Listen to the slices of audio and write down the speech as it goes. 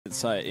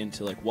insight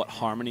into like what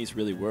harmonies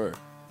really were.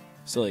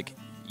 So like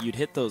you'd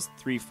hit those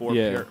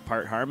 3-4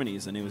 part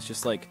harmonies, and it was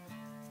just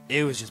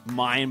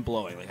mind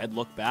blowing. Like I'd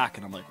look back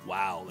and I'm like,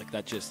 wow, like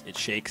that just it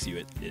shakes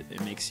you.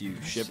 It makes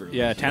you shiver.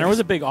 Yeah, like, Tanner was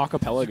a big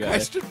acapella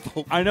guy.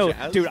 I know,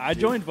 jazz, dude. I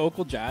joined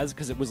vocal jazz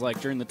because it was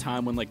like during the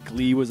time when like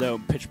Glee was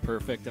out, Pitch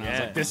Perfect, and I was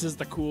like, this is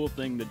the cool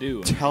thing to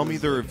do. Tell me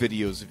there are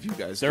videos of you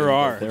guys. There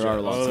are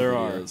lots of there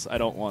videos. I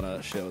don't want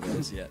to show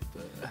those yet,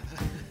 but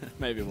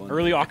maybe one.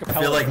 Early acapella.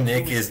 I feel like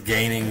Nick is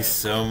gaining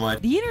so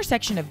much. The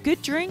intersection of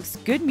good drinks,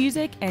 good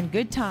music, and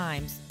good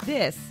times.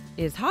 This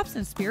is Hops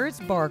and Spirits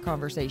Bar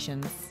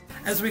Conversations.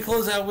 As we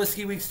close out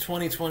Whiskey Weeks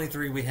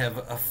 2023, we have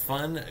a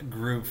fun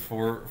group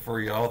for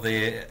y'all.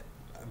 They, I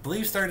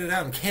believe, started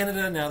out in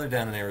Canada. Now they're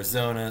down in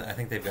Arizona. I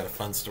think they've got a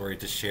fun story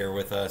to share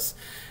with us.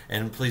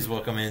 And please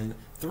welcome in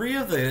three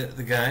of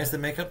the guys that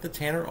make up the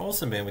Tanner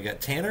Olsen Band. We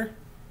got Tanner,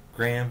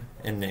 Graham,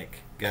 and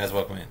Nick. Guys,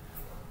 welcome in.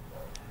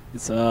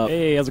 What's up?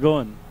 Hey, how's it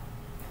going?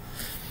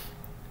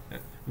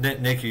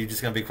 Nick, are you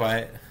just going to be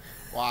quiet?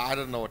 Well, I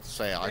don't know what to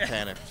say. I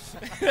Tanner.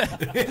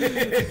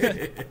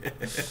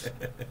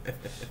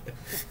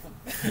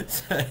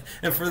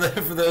 And for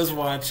those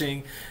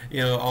watching,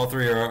 all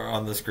three are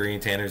on the screen.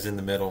 Tanner's in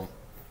the middle,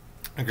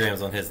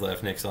 Graham's on his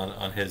left, Nick's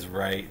on his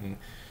right. And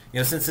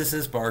since this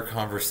is Bar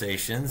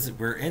Conversations,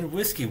 we're in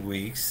Whiskey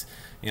Weeks.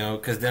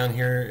 Because down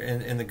here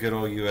in the good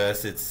old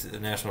U.S., it's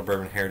National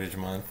Bourbon Heritage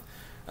Month.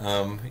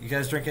 You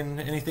guys drinking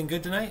anything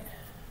good tonight?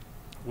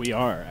 We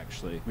are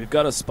actually. We've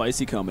got a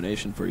spicy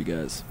combination for you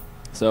guys.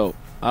 So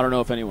I don't know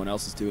if anyone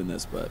else is doing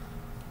this, but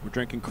we're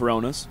drinking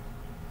Coronas.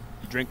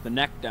 You drink the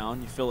neck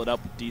down, you fill it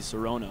up with Di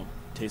Serono.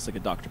 Tastes like a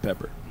Dr.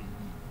 Pepper.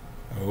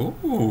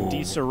 Ooh.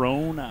 Di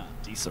Serona.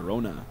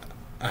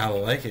 I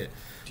like it.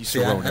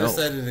 See, I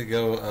decided to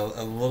go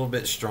a little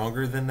bit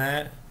stronger than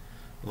that.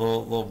 A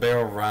little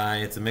barrel rye.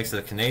 It's a mix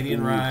of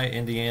Canadian rye,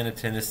 Indiana,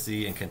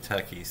 Tennessee, and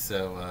Kentucky.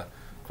 So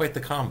quite the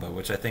combo,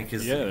 which I think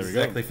is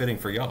exactly fitting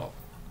for y'all.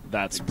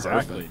 That's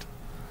perfect.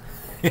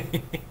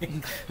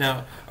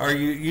 Now, are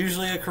you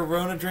usually a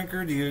Corona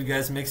drinker? Do you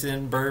guys mix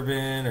in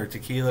bourbon or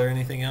tequila or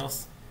anything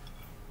else?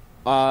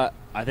 I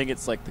think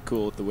it's like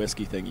the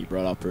whiskey thing you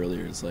brought up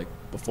earlier. It's like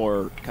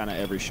before kind of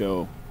every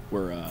show,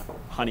 we're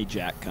Honey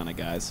Jack kind of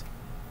guys.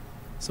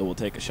 So we'll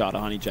take a shot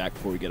of Honey Jack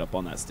before we get up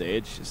on that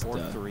stage. Just, or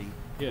three.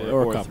 Yeah,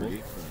 or a a couple.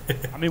 three.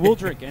 I mean, we'll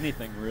drink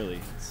anything really.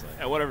 It's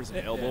like, whatever's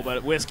available,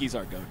 but whiskey's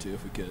our go-to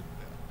if we could.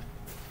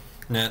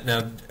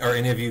 Now, are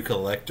any of you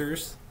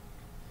collectors?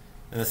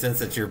 In the sense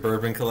that your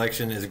bourbon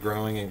collection is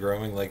growing and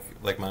growing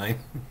like mine?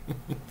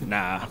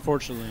 Nah,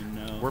 unfortunately,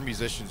 no. We're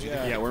musicians.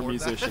 Yeah, we're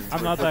musicians.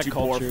 I'm not that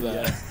cultured.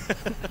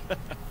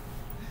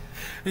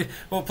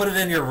 Well, put it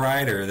in your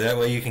rider. That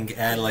way you can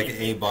add like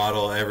a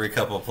bottle every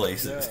couple of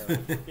places.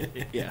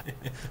 Yeah.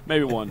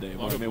 Maybe one day.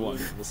 Maybe one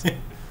day. We'll see.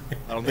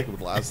 I don't think it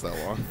would last that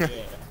long.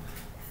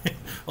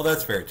 Well,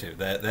 that's fair too.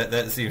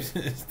 That seems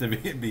to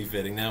be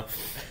fitting.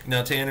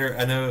 Now, Tanner,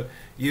 I know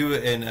you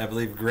and I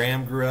believe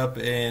Graham grew up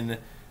in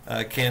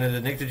Canada.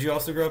 Nick, did you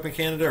also grow up in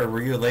Canada, or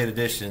were you a late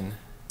addition?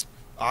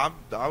 I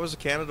was a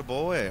Canada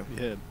boy.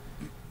 Yeah.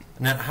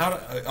 Now,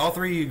 all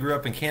three of you grew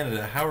up in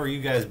Canada. How are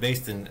you guys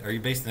based in? Are you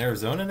based in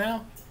Arizona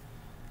now?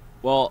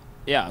 Well,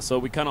 yeah. So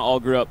we kind of all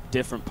grew up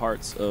different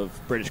parts of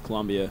British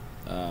Columbia.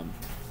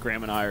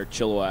 Graham and I are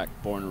Chilliwack,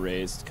 born and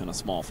raised, kind of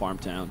small farm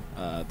town.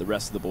 The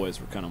rest of the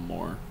boys were kind of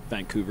more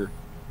Vancouver,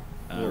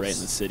 right in the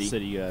city.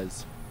 City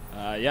guys.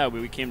 Yeah,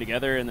 we came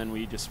together, and then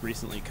we just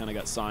recently kind of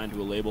got signed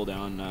to a label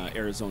down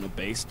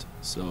Arizona-based.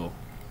 So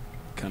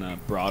kind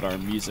of brought our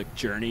music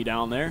journey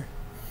down there.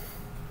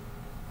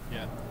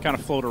 Yeah, kind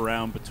of float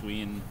around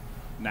between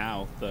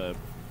now the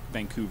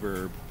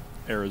Vancouver,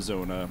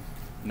 Arizona,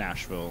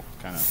 Nashville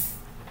kind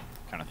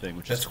of thing,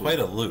 which That's is cool. quite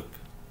a loop.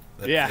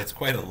 It's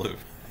quite a loop.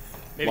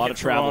 Maybe a lot of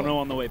travel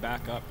on the way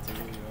back up too.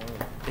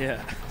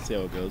 Yeah, see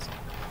how it goes.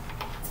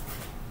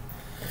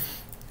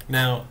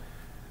 Now,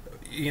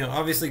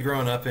 obviously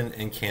growing up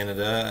in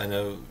Canada, I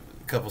know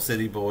a couple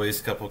city boys,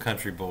 a couple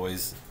country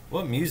boys.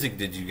 What music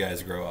did you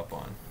guys grow up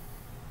on?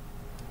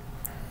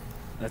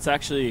 That's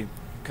actually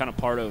kind of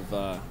part of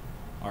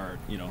our,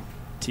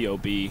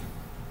 TOB.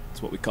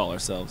 It's what we call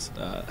ourselves.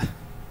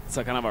 It's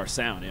like kind of our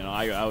sound.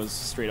 I was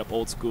straight up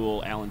old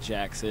school Alan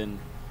Jackson,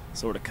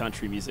 sort of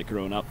country music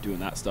growing up, doing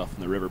that stuff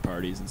in the river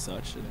parties and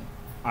such. And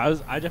I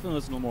definitely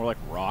listen to more like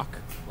rock,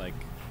 like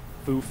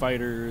Foo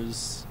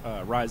Fighters,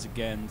 Rise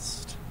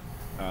Against.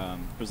 There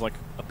was like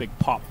a big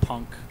pop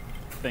punk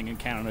thing in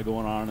Canada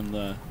going on in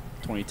the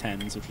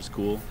 2010s, which was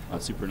cool. I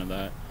was super into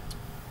that.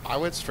 I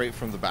went straight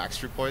from the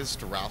Backstreet Boys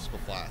to Rascal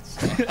Flatts.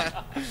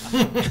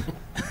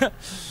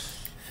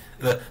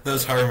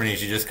 Those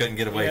harmonies you just couldn't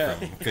get away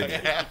from, could you?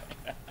 Yeah,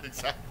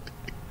 exactly.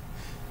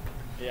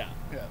 Yeah.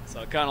 So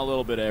kind of a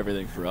little bit of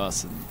everything for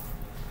us, and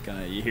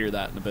kind of you hear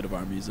that in a bit of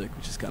our music,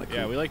 which is kind of cool.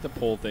 Yeah, we like to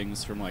pull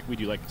things from we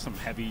do like some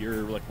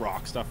heavier like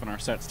rock stuff in our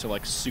sets to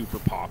like super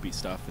poppy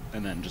stuff,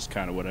 and then just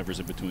kind of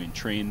whatever's in between,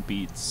 train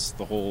beats,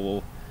 the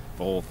whole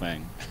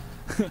thing.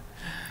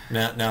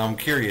 Now I'm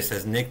curious,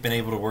 has Nick been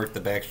able to work the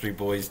Backstreet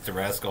Boys to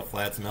Rascal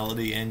Flatts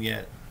melody in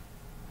yet?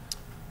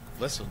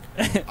 Listen,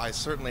 I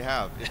certainly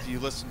have. If you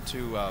listen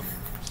to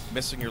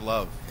Missing Your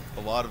Love, a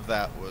lot of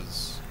that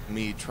was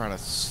me trying to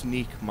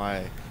sneak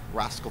my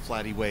Rascal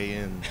Flatty way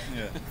in.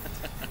 Yeah.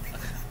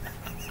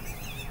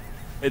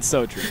 It's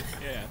so true.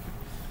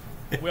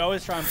 Yeah. We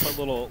always try and put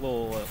little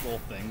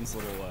things,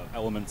 little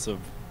elements of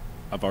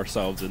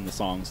ourselves in the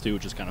songs too,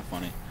 which is kind of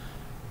funny.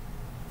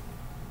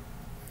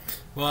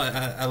 Well,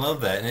 I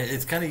love that, and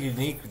it's kind of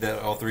unique that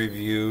all three of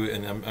you,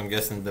 and I'm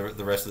guessing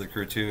the rest of the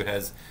crew too,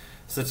 has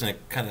such a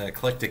kind of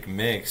eclectic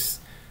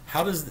mix.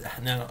 How does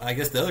now? I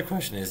guess the other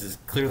question is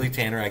clearly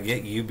Tanner. I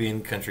get you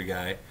being country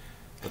guy,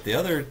 but the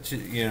other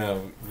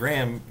two,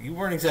 Graham, you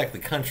weren't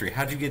exactly country.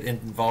 How'd you get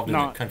involved in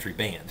a country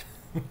band?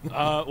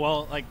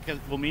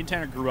 Me and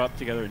Tanner grew up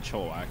together in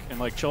Chilliwack, and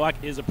like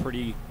Chilliwack is a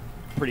pretty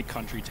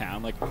country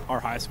town. Like our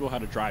high school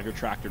had to drive your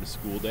tractor to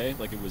school day.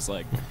 Like it was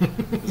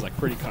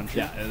pretty country.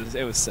 Yeah,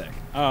 it was sick.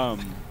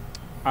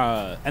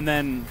 And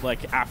then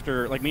like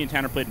after, like me and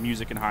Tanner played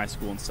music in high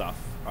school and stuff.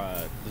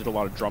 Did a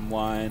lot of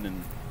drumline,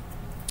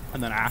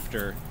 and then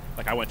after,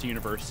 like I went to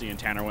university and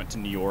Tanner went to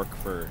New York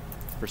for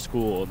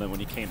school. And then when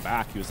he came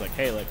back, he was like,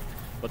 "Hey, like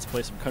let's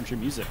play some country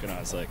music." And I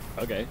was like,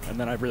 "Okay." And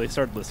then I really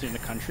started listening to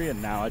country,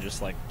 and now I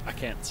just like I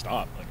can't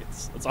stop. Like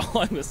it's all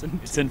I listen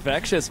to. It's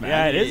infectious, man.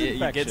 Yeah, it is It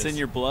infectious. gets in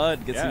your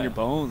blood, gets in your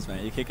bones,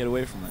 man. You can't get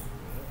away from it.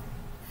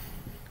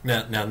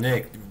 Now,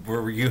 Nick,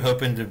 were you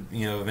hoping to,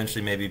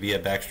 eventually maybe be a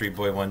Backstreet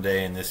Boy one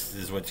day, and this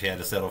is what you had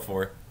to settle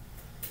for?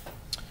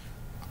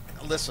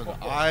 Listen,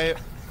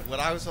 when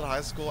I was in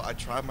high school, I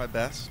tried my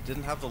best.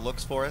 Didn't have the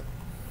looks for it,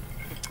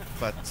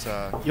 but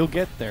You'll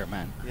get there,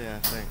 man. yeah,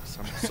 thanks.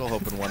 I'm still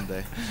hoping one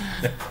day.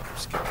 I'm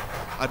just kidding.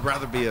 I'd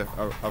rather be a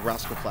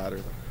Rascal Flatter.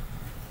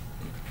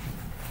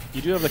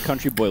 You do have the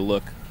country boy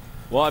look.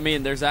 Well, I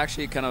mean, there's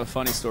actually kind of a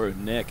funny story with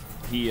Nick.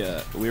 We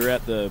were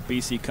at the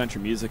BC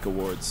Country Music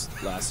Awards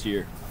last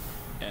year,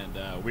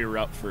 and we were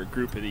up for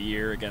Group of the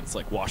Year against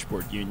like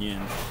Washboard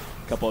Union,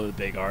 a couple of the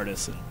big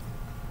artists. And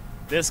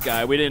this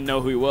guy, we didn't know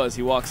who he was.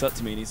 He walks up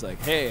to me and he's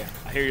like, "Hey,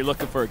 I hear you're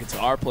looking for a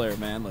guitar player,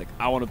 man. Like,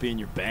 I want to be in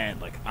your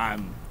band. Like,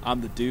 I'm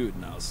the dude."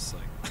 And I was just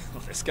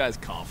like, "This guy's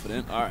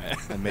confident. All right."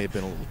 I may have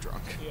been a little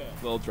drunk.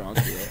 A little drunk.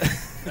 Yeah.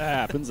 That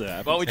happens.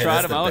 Well, we Hey,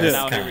 tried that's him the out, and best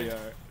now here kind. we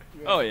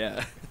are. Oh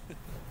yeah.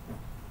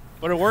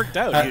 But it worked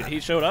out. He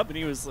showed up and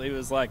he was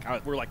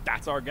like, we're like,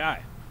 that's our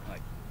guy.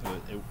 Like,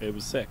 it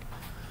was sick.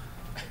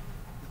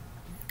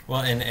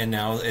 Well, and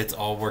now it's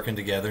all working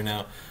together.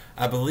 Now,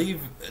 I believe,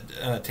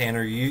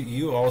 Tanner,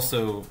 you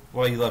also,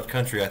 while you loved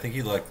country, I think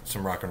you liked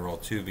some rock and roll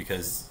too,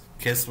 because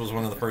Kiss was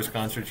one of the first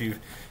concerts you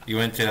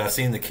went to. I've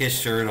seen the Kiss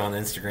shirt on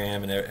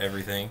Instagram and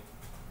everything.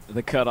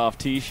 The cut-off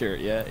T-shirt,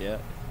 yeah.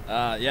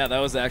 That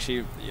was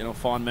actually,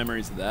 fond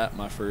memories of that.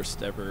 My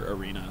first ever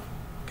arena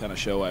kind of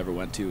show I ever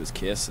went to was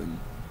Kiss, and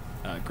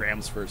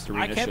Graham's first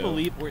arena show. I can't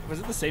believe, was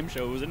it the same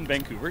show? Was it in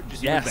Vancouver? Did you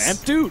see Yes. the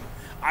band? Dude,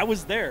 I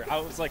was there. I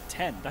was like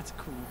 10. That's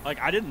cool. Like,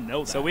 I didn't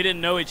know that. So we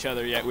didn't know each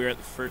other yet. We were at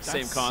the first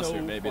That's same concert,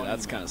 so maybe. funny,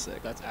 That's man. kind of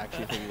sick. That's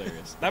actually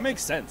hilarious. That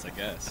makes sense, I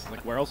guess.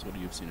 Like, where else would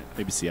you have seen it?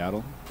 Maybe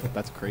Seattle?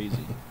 That's crazy.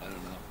 I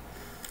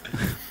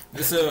don't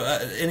know. So,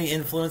 any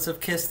influence of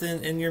Kiss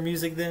in your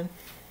music then?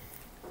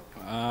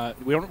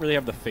 We don't really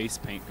have the face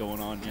paint going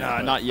on yet. Nah,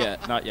 but- not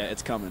yet. Not yet.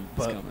 It's coming.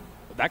 It's But coming.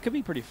 that could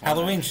be pretty fun.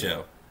 Halloween actually.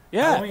 show.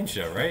 Yeah. Halloween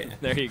show, right?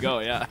 There you go,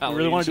 yeah. I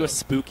really want to do a show.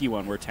 spooky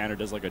one where Tanner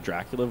does like a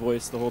Dracula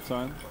voice the whole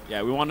time.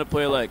 Yeah, we wanted to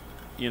play like,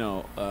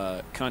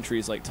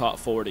 countries like top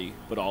 40,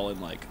 but all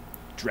in like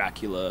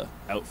Dracula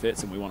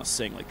outfits, and we want to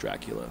sing like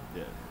Dracula.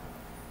 Yeah.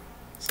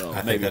 So I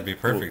think maybe that'd be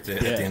perfect at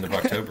the end of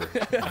October.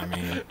 I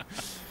mean,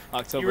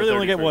 October You really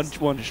only get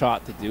 31st. one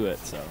shot to do it,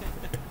 so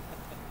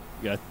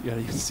you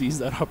gotta seize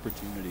that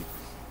opportunity.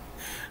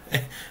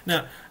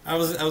 now I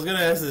was going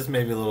to ask this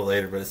maybe a little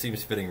later, but it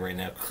seems fitting right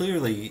now.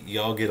 Clearly,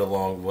 y'all get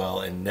along well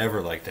and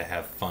never like to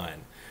have fun.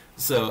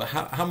 So,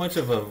 how much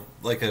of an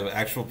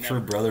actual true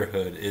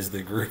brotherhood is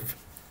the group?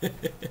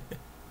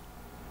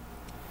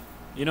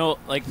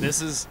 Like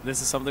this is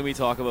something we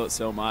talk about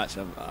so much.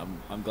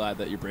 I'm glad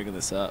that you're bringing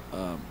this up.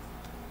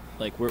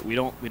 Like we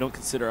don't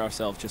consider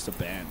ourselves just a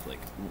band. Like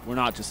we're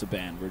not just a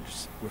band.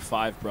 We're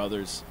five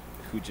brothers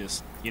who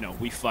just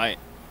we fight.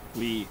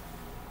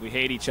 We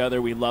hate each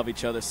other. We love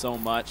each other so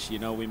much.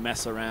 We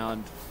mess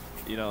around.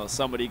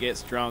 Somebody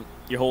gets drunk.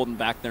 You're holding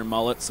back their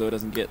mullet so it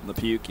doesn't get in the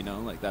puke.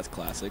 Like that's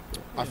classic.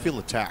 I feel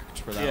attacked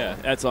for that Yeah,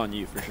 one. that's on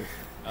you for sure.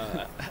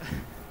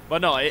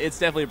 But no, it's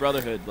definitely a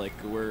brotherhood. Like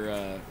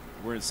we're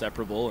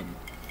inseparable and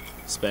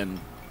spend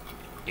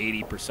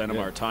 80% of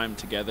our time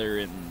together.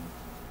 And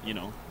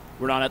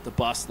we're not at the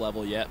bus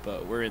level yet,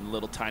 but we're in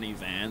little tiny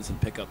vans and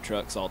pickup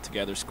trucks all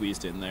together,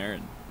 squeezed in there.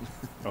 And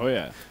Oh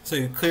yeah,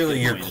 So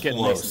clearly you're Getting nice and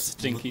close.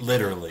 stinky.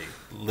 Literally.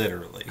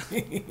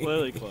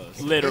 really close.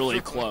 literally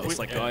close.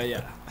 Like oh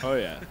yeah. Oh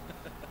yeah.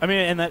 I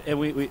mean, and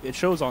it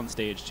shows on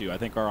stage too. I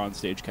think our on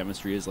stage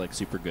chemistry is like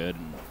super good,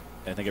 and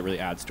I think it really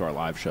adds to our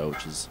live show,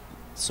 which is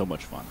so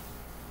much fun.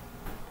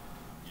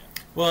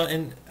 Well,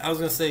 and I was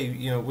going to say,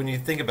 when you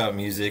think about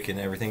music and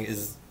everything,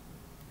 is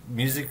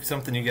music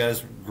something you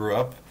guys grew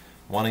up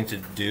wanting to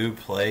do,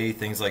 play,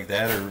 things like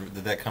that, or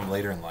did that come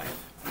later in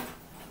life?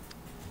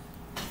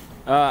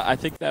 I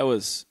think that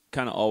was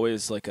kind of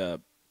always like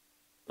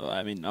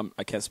I mean,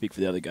 I can't speak for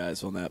the other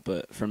guys on that,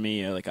 but for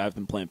me, like I've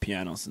been playing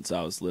piano since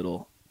I was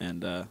little,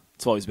 and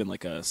it's always been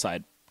like a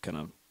side kind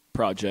of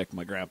project.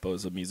 My grandpa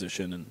was a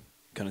musician and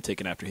kind of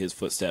taken after his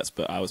footsteps,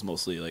 but I was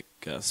mostly like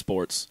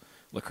sports,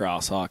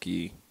 lacrosse,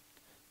 hockey,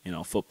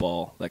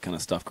 football, that kind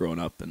of stuff growing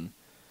up, and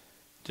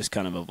just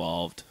kind of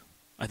evolved.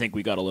 I think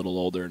we got a little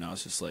older, and I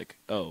was just like,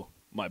 oh,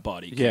 my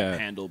body can't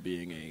handle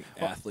being a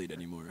athlete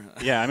anymore.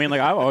 Yeah, I mean, like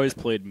I've always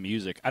played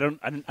music. I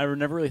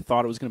never really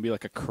thought it was going to be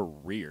like a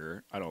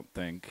career. I don't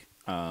think.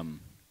 I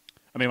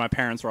mean, my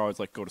parents were always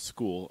like, go to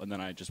school, and then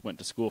I just went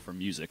to school for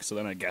music. So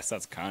then I guess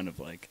that's kind of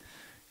like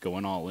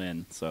going all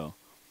in. So,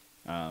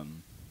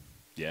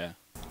 yeah.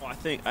 Well, I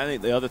think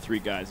the other three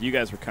guys, you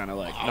guys were kind of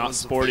like I not was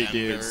a sporty band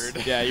dudes.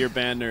 nerd. Yeah, you're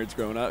band nerds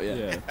growing up.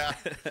 Yeah.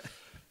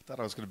 Thought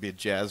I was going to be a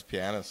jazz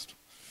pianist.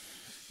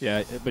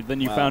 Yeah, but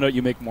then you found out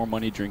you make more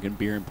money drinking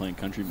beer and playing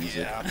country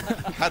music. Yeah,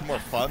 had more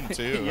fun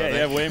too.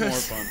 Yeah, way more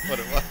fun. What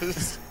it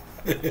was.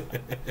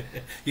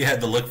 You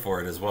had to look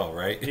for it as well,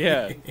 right?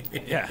 Yeah.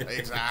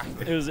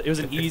 Exactly. It was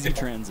an easy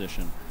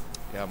transition.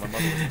 Yeah, my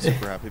mother wasn't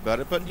super happy about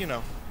it, but you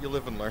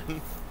live and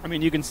learn. I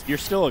mean, you're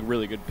still a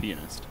really good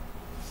pianist,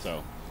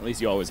 so at least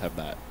you always have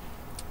that.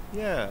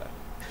 Yeah.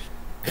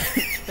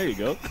 There you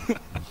go.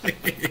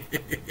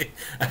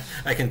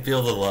 I can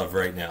feel the love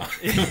right now.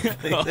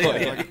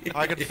 Like,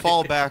 I could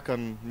fall back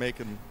on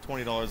making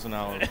 $20 an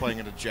hour playing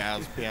at a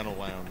jazz piano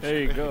lounge. There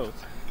you go.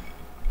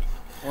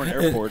 Or an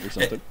airport or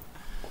something.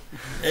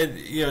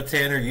 And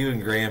Tanner, you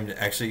and Graham,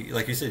 actually,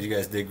 like you said, you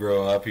guys did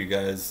grow up. You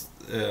guys,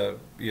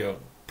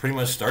 pretty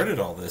much started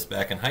all this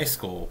back in high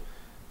school,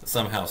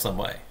 somehow, some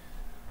way.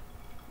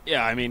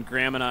 Yeah, I mean,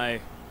 Graham and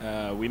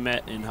I, we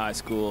met in high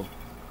school,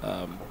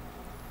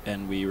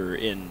 and we were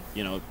in,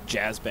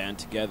 jazz band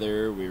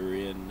together. We were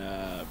in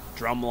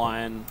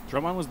drumline.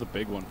 Drumline was the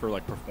big one for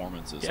like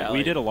performances. Yeah, we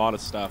like- did a lot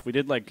of stuff. We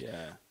did like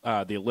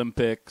the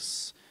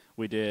Olympics.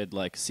 We did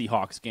like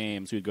Seahawks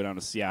games. We'd go down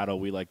to Seattle.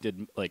 We like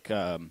did like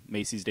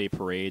Macy's Day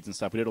parades and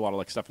stuff. We did a lot of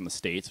like stuff in the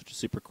States, which is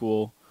super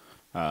cool.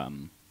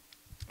 And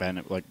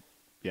it, like,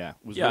 it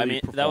was Yeah, really I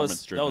mean, that was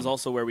performance-driven.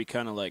 also where we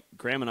kind of like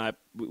Graham and I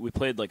we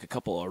played like a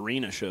couple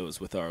arena shows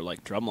with our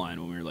like drumline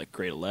when we were like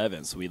grade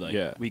 11. So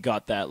we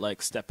got that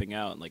like stepping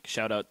out, and like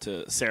shout out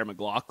to Sarah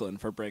McLaughlin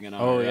for bringing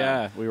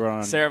our we were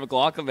on Sarah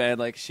McLaughlin, man.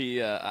 Like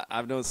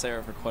I've known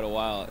Sarah for quite a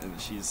while, and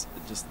she's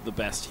just the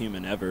best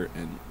human ever.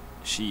 And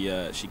she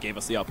gave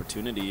us the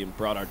opportunity and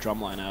brought our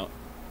drumline out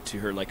to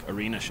her like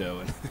arena show,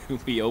 and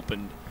we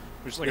opened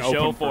just the like show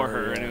open for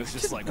her, and it was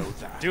just like,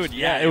 dude,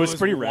 it was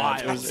pretty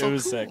rad. wild. It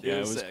was sick. Yeah, It it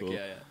was was sick. cool.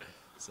 Yeah.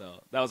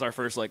 So that was our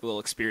first like little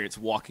experience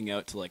walking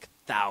out to like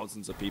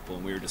thousands of people,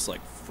 and we were just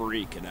like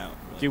freaking out.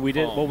 We're like, Dude, we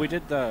did. oh, Well, we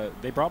man. did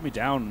they brought me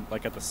down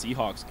like at the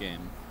Seahawks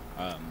game,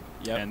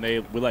 and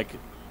there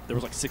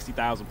was like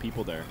 60,000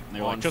 people there. And they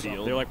were On like,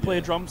 field, they were like, play a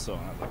yeah. drum solo.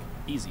 And I was like,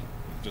 easy,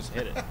 just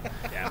hit it.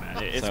 Yeah, man,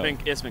 So-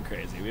 it's been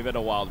crazy. We've had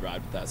a wild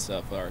ride with that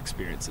stuff. Our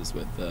experiences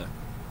with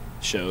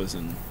shows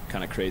and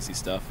kind of crazy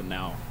stuff, and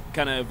now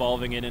kind of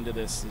evolving it into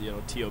this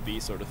TOB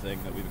sort of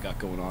thing that we've got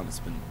going on. It's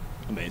been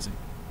amazing.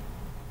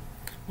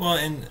 Well,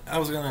 and I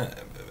was going to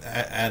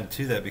add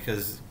to that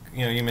because,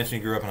 you mentioned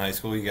you grew up in high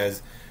school. You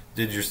guys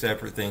did your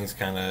separate things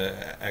kind of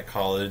at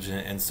college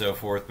and so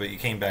forth, but you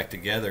came back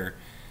together.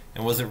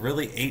 And was it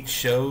really 8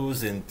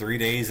 shows in 3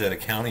 days at a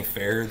county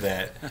fair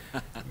that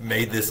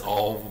made this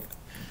all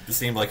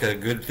seem like a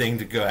good thing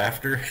to go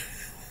after?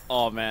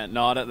 Oh man,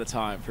 not at the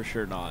time, for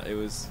sure not. It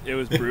was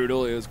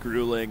brutal. It was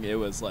grueling. It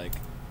was like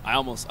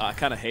I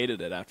kind of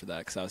hated it after that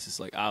because I was just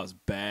like I was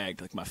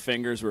bagged. Like my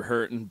fingers were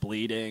hurting,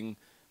 bleeding.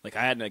 Like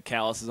I hadn't had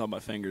calluses on my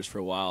fingers for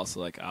a while, so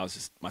like I was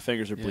just my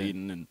fingers were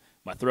bleeding and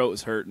my throat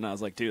was hurting. I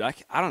was like, dude,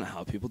 I don't know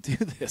how people do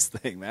this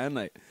thing, man.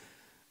 Like,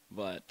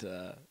 but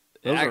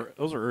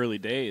Those are early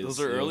days. those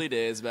are dude. early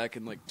days back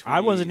in like.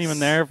 I wasn't even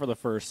there for the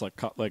first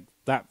like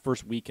that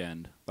first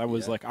weekend. I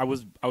was Yeah. like I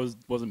was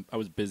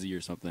busy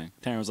or something.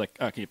 Tanner was like,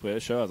 "Oh, can you play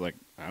this show?" I was like,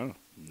 "I don't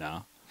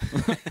know."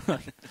 No.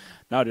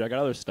 No, dude, I got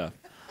other stuff.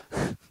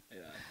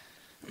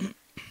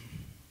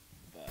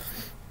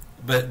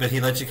 But he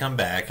let you come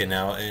back, and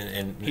now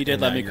and He did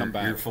and let now me you're- come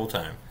back. You're full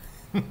time.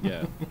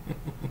 Yeah.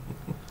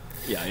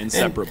 Yeah,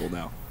 inseparable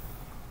now.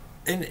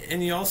 And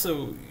you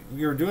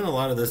were doing a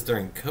lot of this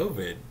during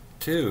COVID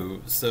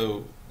too.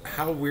 So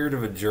how weird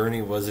of a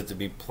journey was it to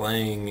be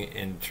playing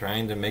and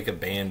trying to make a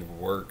band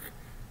work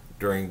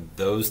during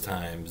those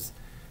times?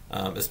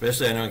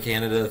 Especially, I know in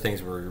Canada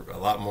things were a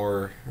lot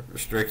more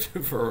strict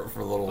for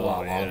a little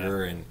while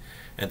longer and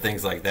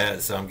things like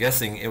that. So I'm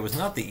guessing it was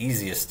not the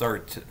easiest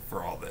start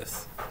for all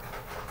this.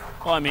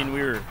 Well, I mean,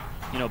 we were,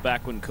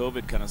 back when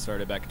COVID kind of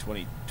started back in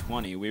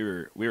 2020, we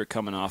were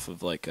coming off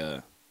of like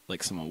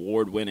some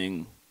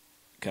award-winning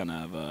kind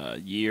of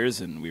years,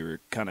 and we were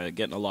kind of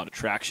getting a lot of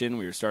traction.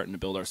 We were starting to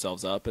build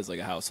ourselves up as like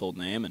a household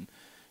name and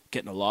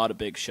getting a lot of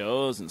big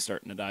shows and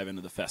starting to dive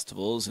into the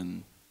festivals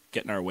and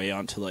getting our way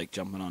onto like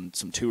jumping on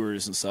some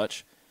tours and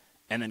such.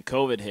 And then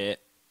COVID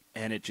hit,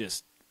 and it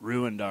just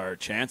ruined our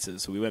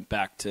chances. So we went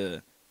back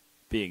to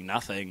being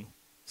nothing,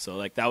 So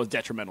like that was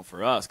detrimental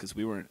for us because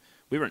we weren't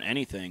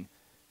anything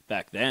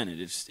back then. It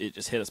just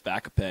hit us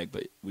back a peg.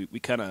 But we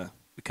kind of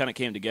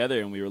came together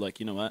and we were like,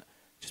 you know what?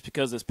 Just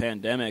because this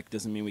pandemic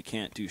doesn't mean we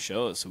can't do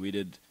shows. So we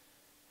did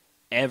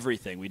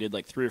everything. We did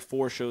like 3 or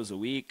 4 shows a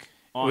week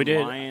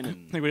online. I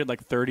think we did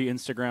like 30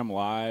 Instagram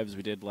lives.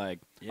 We did like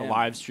a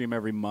live stream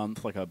every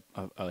month, like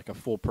a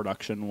full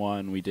production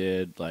one. We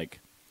did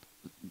like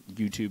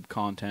YouTube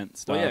content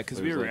stuff. Well, yeah,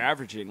 because we were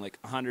averaging like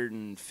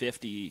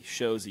 150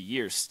 shows a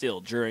year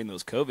still during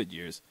those COVID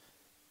years.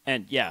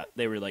 And yeah,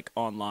 they were like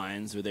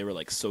onlines or they were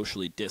like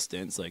socially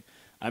distanced. Like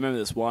I remember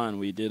this one,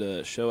 we did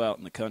a show out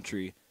in the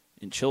country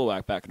in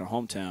Chilliwack back in our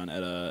hometown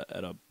at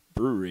a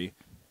brewery.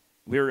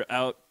 We were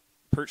out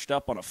perched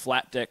up on a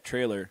flat deck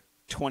trailer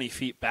 20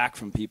 feet back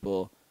from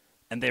people,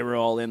 and they were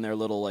all in their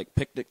little like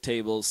picnic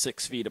tables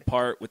 6 feet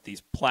apart with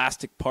these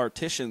plastic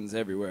partitions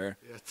everywhere.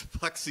 Yeah, it's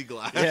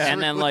plexiglass. Yeah.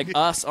 And then like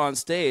us on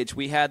stage,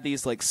 we had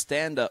these like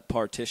stand-up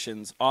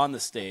partitions on the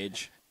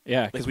stage.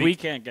 Yeah, because like, we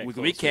can't get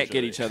we can't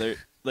get each other.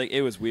 Like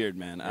it was weird,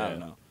 man. I don't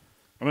know.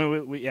 I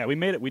mean, we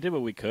made it. We did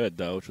what we could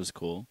though, which was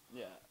cool.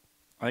 Yeah.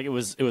 I think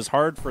it was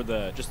hard for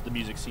the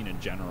music scene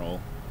in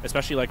general,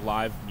 especially like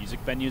live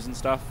music venues and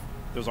stuff.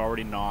 There was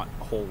already not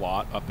a whole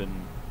lot up in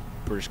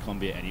British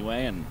Columbia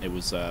anyway, and it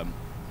was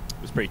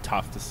pretty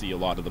tough to see a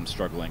lot of them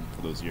struggling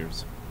for those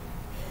years.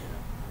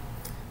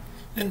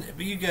 And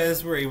you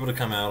guys were able to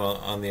come out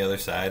on the other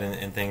side,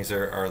 and things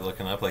are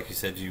looking up. Like you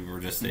said, you were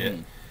just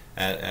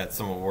at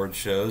some award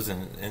shows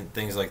and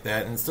things like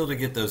that, and still to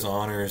get those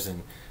honors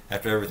and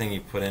after everything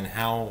you put in,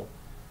 how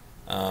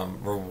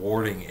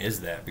rewarding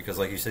is that? Because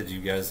like you said,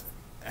 you guys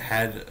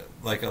had,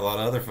 like a lot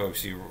of other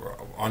folks, you were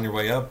on your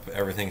way up,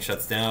 everything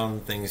shuts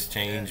down, things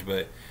change,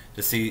 but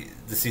to see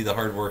the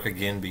hard work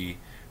again be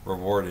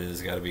rewarded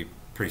has got to be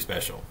pretty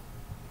special.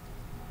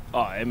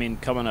 Oh, I mean,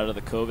 coming out of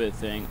the COVID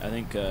thing, I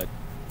think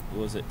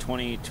was it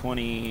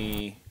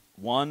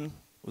 2021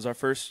 was our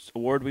first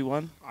award we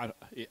won.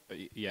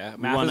 Yeah,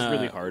 math is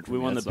really hard. We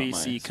won the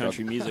BC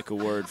Country Music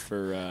Award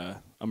for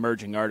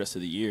Emerging Artist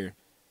of the Year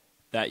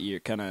that year,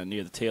 kind of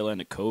near the tail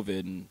end of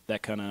COVID, and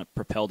that kind of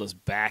propelled us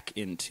back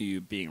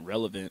into being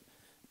relevant.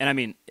 And I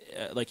mean,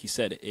 like you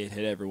said, it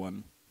hit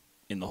everyone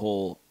in the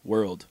whole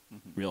world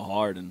real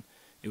hard, and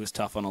it was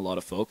tough on a lot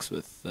of folks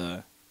with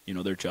their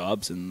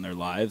jobs and their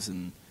lives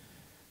and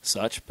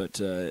such.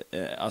 But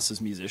us as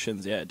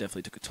musicians, it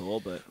definitely took a toll,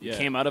 but we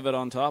came out of it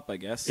on top, I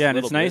guess. Yeah, and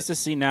it's nice to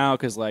see now,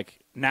 because like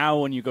now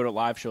when you go to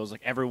live shows,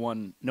 like I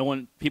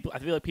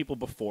feel like people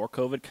before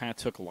COVID kind of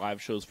took live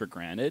shows for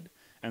granted,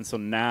 and so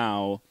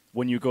now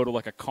when you go to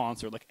like a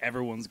concert, like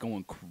everyone's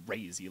going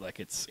crazy,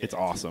 like it's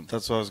awesome.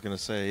 That's what I was gonna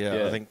say.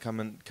 Yeah, I think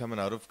coming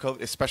out of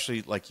COVID,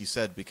 especially like you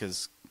said,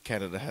 because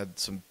Canada had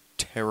some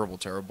terrible.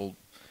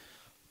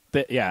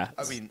 But yeah,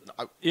 I mean,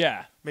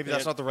 maybe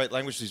that's not the right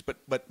language to use, but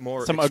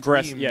more some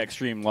aggressive,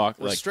 extreme lock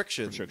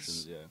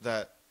restrictions.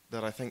 That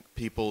I think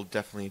people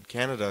definitely in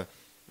Canada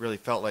really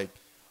felt like,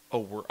 oh,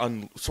 we're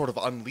sort of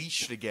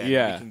unleashed again.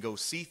 Yeah. We can go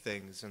see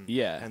things, and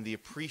the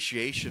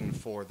appreciation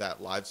for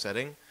that live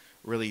setting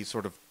really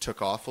sort of took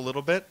off a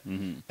little bit,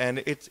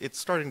 and it's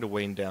starting to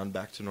wane down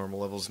back to normal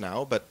levels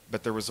now. But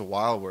there was a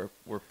while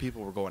where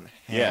people were going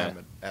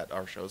ham at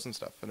our shows and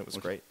stuff, and it was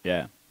great.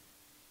 Yeah.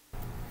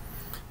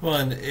 Well,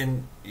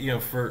 and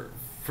for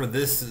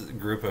this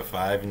group of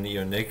 5, and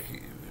Nick,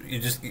 you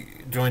just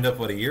joined up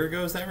a year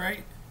ago? Is that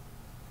right?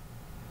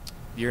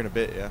 Year and a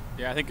bit, yeah.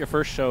 Yeah, I think your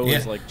first show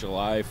was like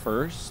July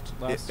 1st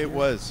last year. It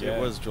was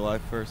July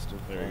 1st.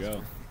 There you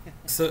go.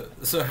 So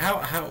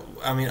how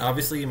I mean,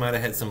 obviously you might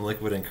have had some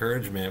liquid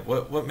encouragement.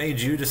 What made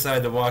you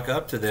decide to walk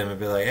up to them and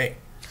be like, hey,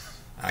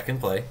 I can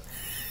play?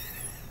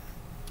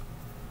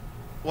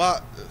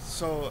 Well,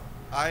 so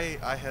I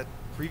had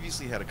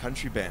previously had a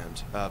country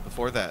band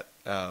before that,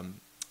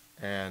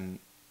 and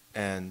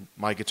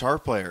my guitar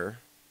player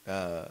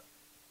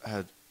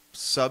had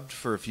subbed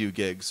for a few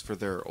gigs for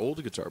their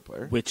old guitar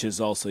player, which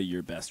is also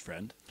your best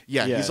friend.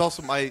 Yeah, he's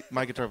also my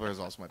guitar player is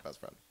also my best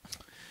friend,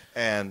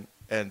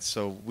 and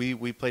so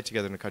we played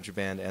together in a country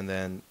band, and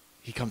then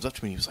he comes up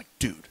to me and he was like,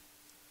 dude,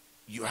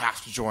 you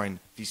have to join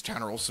these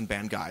Tanner Olsen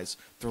band guys.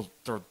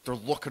 They're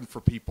looking for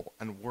people,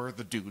 and we're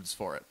the dudes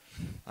for it.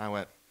 And I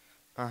went,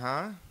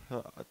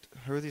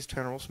 who are these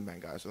Tanner Olsen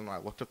band guys? And I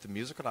looked up the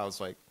music, and I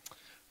was like,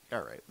 all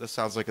right, this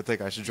sounds like a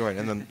thing I should join.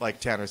 And then, like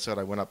Tanner said,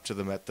 I went up to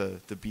them at the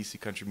BC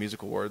Country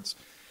Music Awards,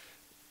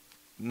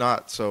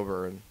 not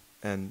sober,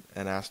 and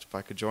asked if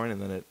I could join.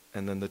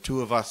 And then the two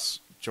of us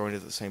joined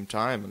at the same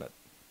time, and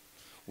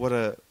what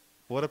a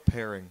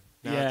pairing.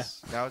 Now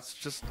it's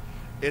just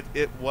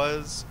it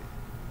was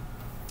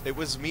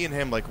me and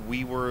him, like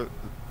we were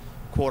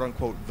quote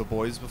unquote the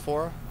boys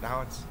before.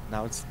 Now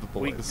it's the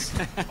boys.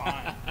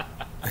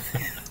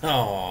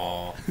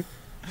 Oh,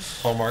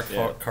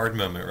 Hallmark card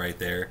moment right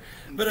there.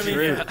 But I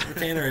mean, for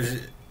Tanner,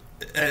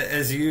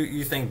 as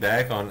you think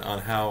back on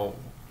how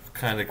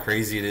kind of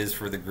crazy it is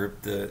for the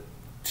group to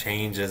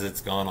change as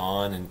it's gone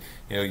on, and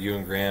you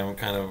and Graham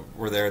kind of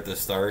were there at the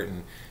start,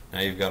 and now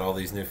you've got all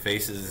these new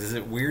faces. Is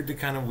it weird to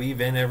kind of weave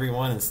in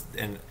everyone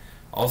and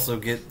also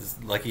get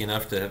lucky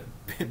enough to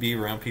be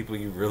around people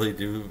you really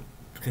do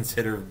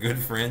consider good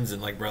friends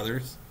and like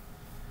brothers?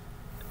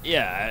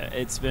 Yeah,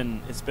 it's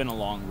been a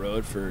long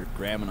road for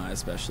Graham and I,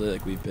 especially.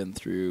 Like, we've been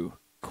through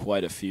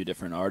quite a few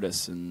different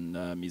artists and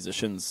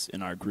musicians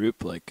in our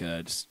group. Like,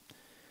 just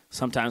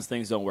sometimes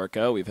things don't work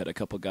out. We've had a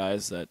couple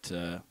guys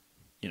that,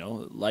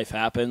 life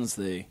happens.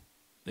 They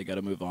got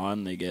to move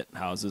on. They get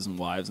houses and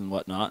wives and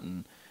whatnot,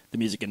 and the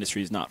music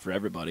industry is not for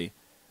everybody.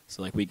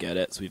 So, like, we get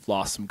it. So we've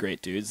lost some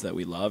great dudes that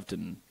we loved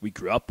and we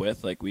grew up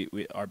with. Like,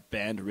 our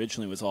band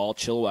originally was all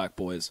Chilliwack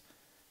boys,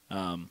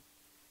 and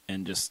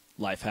just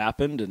life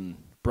happened and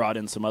brought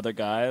in some other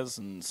guys,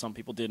 and some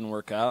people didn't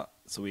work out.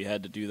 So we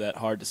had to do that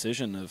hard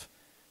decision of,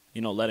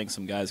 letting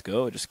some guys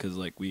go, just because,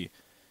 like, we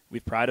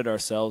prided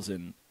ourselves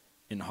in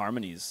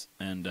harmonies,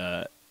 and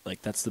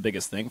like, that's the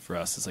biggest thing for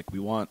us is, like,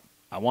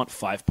 I want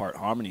 5-part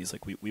harmonies.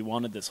 Like, we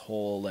wanted this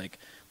whole like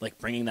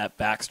bringing that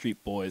Backstreet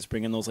Boys,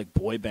 bringing those like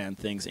boy band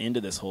things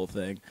into this whole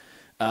thing.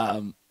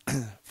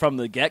 From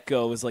the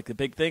get-go was like the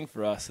big thing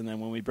for us. And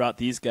then when we brought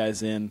these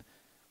guys in,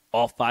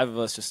 all 5 of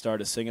us just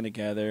started singing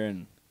together,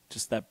 and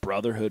just that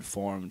brotherhood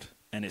formed.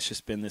 And it's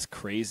just been this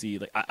crazy,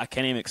 like, I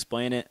can't even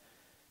explain it.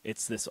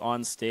 It's this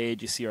on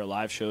stage. You see our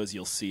live shows,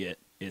 you'll see it.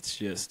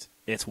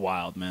 It's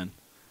wild, man.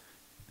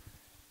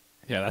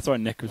 Yeah, that's why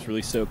Nick was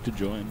really stoked to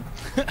join.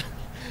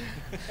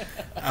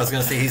 I was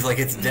gonna say he's like,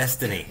 it's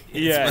destiny.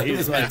 Yeah, it's what it he's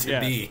was like, meant to yeah.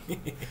 be.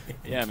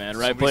 Yeah, man.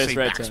 Right Somebody place, say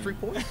right Backstreet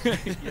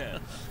time. Boys? Yeah.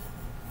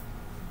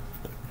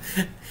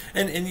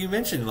 And you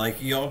mentioned,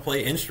 like, you all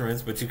play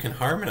instruments, but you can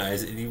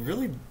harmonize, and you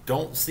really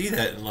don't see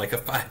that in like a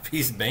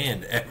 5-piece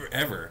band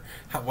ever.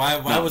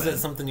 Why was that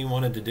something you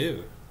wanted to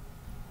do?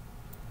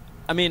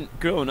 I mean,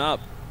 growing up,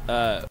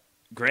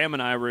 Graham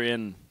and I were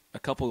in a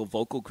couple of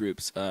vocal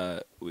groups.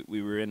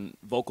 We were in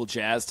vocal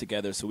jazz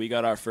together, so we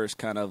got our first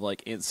kind of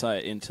like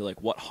insight into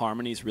like what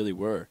harmonies really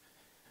were.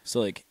 So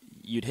like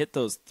you'd hit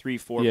those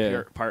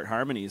 3-4 part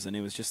harmonies, and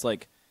it was just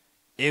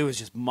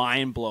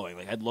mind blowing.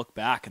 Like, I'd look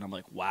back and I'm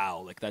like,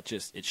 wow, like that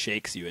just, it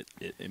shakes you.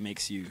 It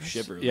makes you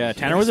shiver. Yeah, Like,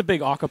 Tanner was a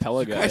big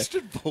acapella guy. guys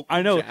did vocal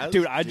I know, jazz?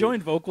 dude. I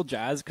joined vocal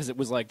jazz because it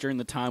was like during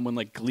the time when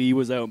like Glee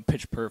was out and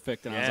Pitch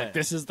Perfect, and I was Yeah. like,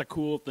 this is the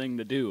cool thing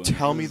to do. And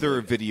Tell me there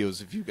are videos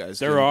of you guys.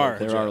 There doing are.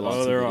 vocal there are jazz.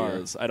 lots there of are.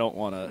 videos. I don't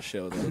want to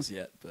show those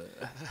yet, but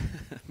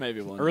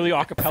maybe one early day.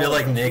 acapella. I feel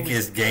like Nick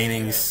is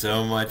gaining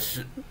so much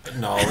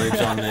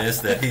knowledge on this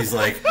that he's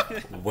like,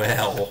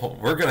 well,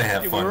 we're going to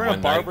have Dude, fun we were in a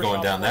one night barbershop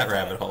going down that once.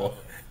 rabbit hole.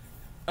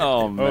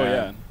 Oh man. Oh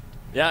yeah.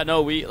 Yeah,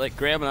 no, like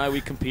Graham and I,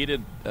 we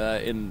competed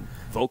in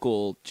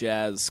vocal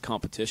jazz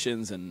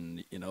competitions,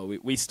 and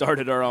we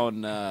started our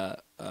own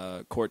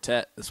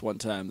quartet this one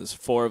time. There's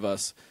 4 of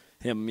us,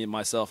 him, me,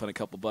 myself, and a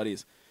couple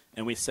buddies,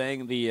 and we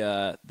sang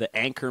the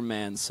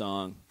Anchorman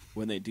song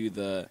when they do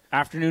the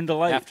Afternoon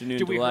Delight. Afternoon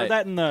Dude, we Delight. heard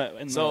that in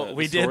the So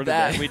we store did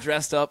that. today. We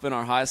dressed up in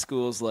our high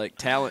school's like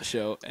talent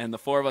show, and the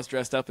 4 of us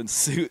dressed up in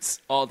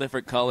suits, all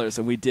different colors,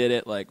 and we did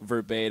it like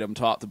verbatim,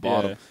 top to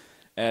bottom. Yeah.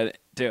 And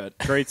dude,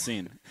 Great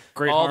scene.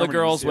 Great. all the harmonies,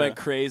 girls yeah. went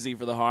crazy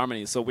for the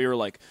harmonies. So we were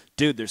like,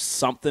 dude, there's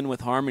something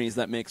with harmonies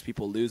that makes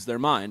people lose their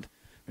mind.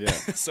 Yeah.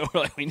 So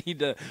we're like, we need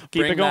to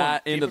Keep bring it going.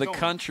 that Keep into it the going.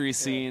 country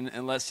scene,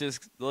 and let's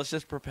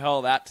just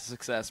propel that to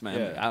success, man.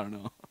 Yeah. Like, I don't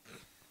know.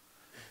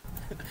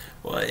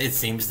 Well, it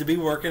seems to be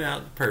working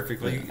out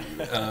perfectly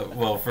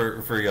well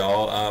for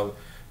y'all.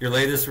 Your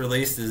latest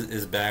release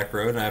is Back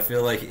Road, and I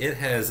feel like it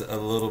has a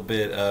little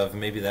bit of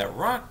maybe that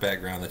rock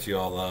background that you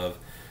all love.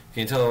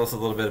 Can you tell us a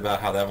little bit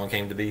about how that one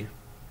came to be?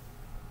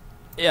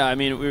 Yeah, I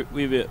mean,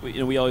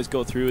 we always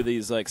go through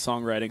these like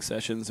songwriting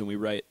sessions, and we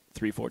write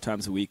 3-4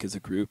 times a week as a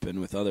group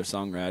and with other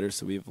songwriters.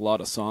 So we have a lot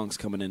of songs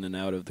coming in and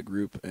out of the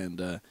group,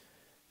 and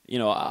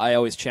I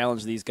always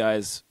challenge these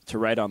guys to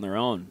write on their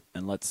own,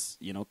 and let's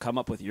come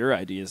up with your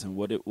ideas and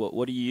what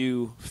do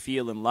you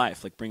feel in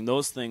life? Like, bring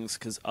those things,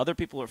 because other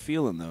people are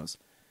feeling those.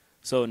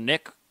 So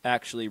Nick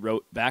actually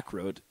wrote Back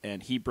Road,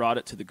 and he brought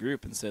it to the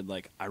group and said,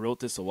 like, I wrote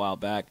this a while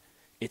back.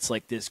 It's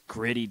like this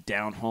gritty,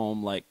 down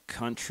home, like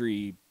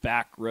country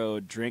back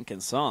road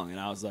drinking song, and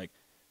I was like,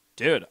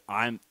 dude,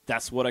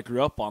 that's what I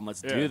grew up on.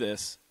 Let's do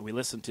this. And we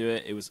listened to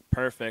it. It was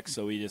perfect.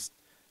 So we just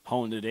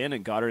honed it in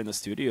and got her in the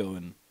studio,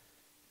 and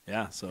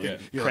so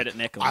You're credit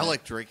like, Nick on I that.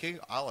 like drinking.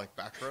 I like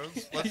back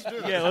roads. Let's do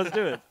it. Yeah, let's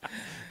do it.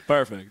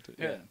 Perfect.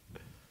 Yeah.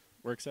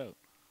 Works out.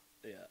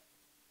 Yeah.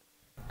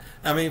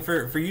 I mean,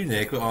 for you,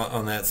 Nick,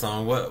 on that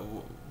song, what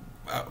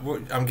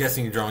I'm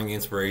guessing you're drawing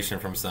inspiration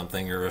from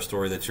something or a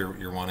story that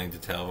you're wanting to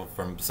tell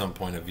from some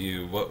point of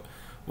view. What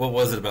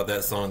was it about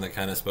that song that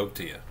kind of spoke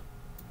to you?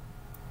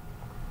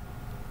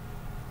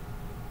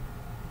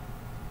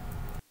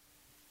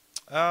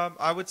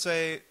 I would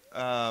say,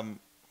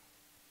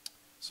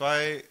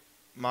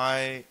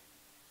 my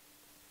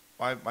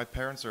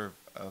parents are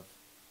of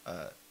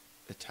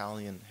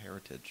Italian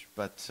heritage,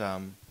 but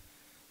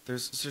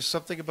there's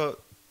something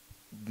about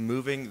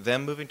moving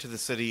to the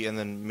city, and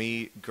then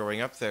me growing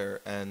up there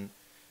and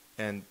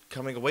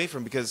coming away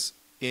from, because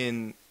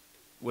when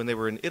they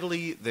were in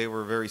Italy, they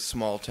were very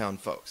small town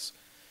folks,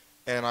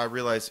 and I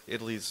realized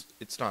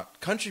it's not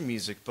country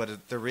music,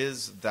 but there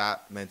is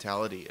that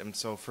mentality. And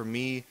so for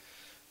me,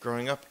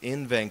 growing up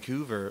in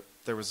Vancouver,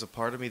 there was a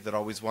part of me that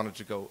always wanted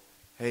to go,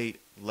 hey,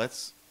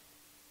 let's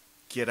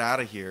get out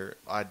of here.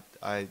 I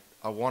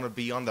want to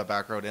be on that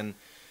back road.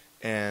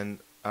 And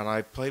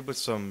I played with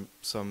some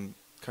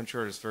country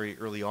artists very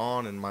early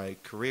on in my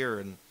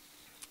career,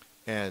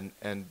 and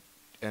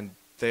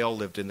they all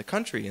lived in the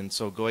country. And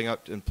so going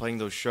out and playing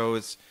those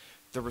shows,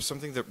 there was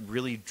something that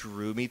really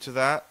drew me to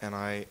that, and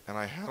I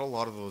had a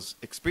lot of those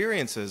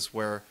experiences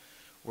where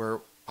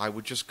I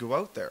would just go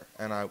out there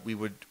and we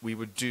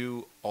would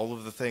do all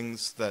of the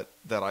things that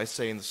I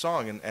say in the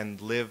song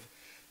and live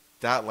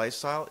that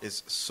lifestyle.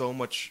 Is so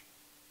much,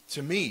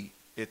 to me,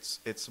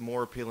 it's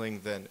more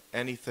appealing than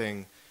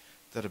anything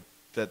that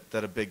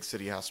a big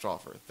city has to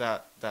offer.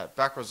 That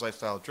backroads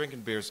lifestyle,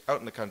 drinking beers out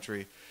in the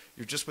country,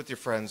 you're just with your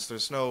friends.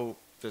 There's no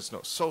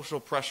social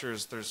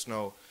pressures. There's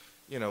no,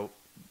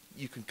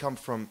 you can come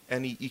from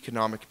any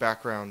economic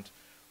background,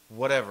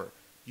 whatever.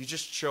 You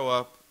just show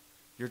up.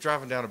 You're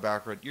driving down a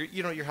back road.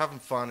 You're having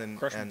fun and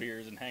crushing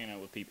beers and hanging out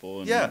with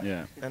people. And,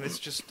 yeah. And it's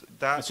just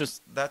that.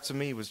 That to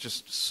me was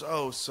just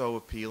so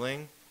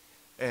appealing,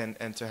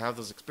 and to have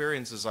those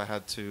experiences, I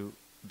had to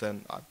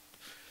then,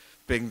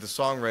 being the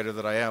songwriter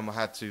that I am, I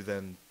had to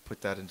then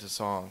put that into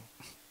song.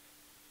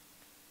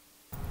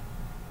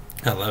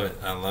 I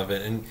love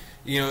it, and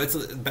it's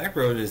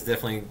Backroad has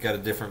definitely got a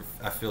different,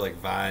 I feel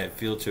like,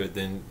 feel to it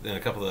than a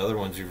couple of the other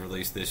ones you've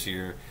released this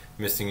year,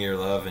 Missing Your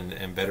Love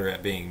and Better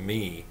at Being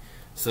Me.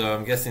 So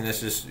I'm guessing that's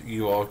just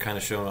you all kind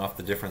of showing off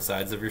the different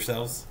sides of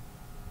yourselves.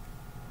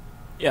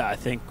 Yeah, I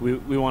think we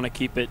want to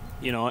keep it.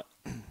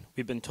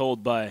 We've been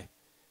told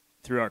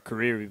through our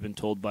career, we've been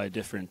told by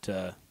different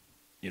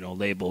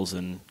labels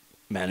and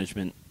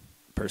management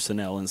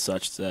personnel and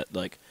such that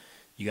like,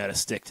 you got to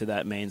stick to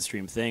that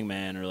mainstream thing,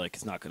 man, or like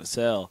it's not going to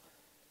sell.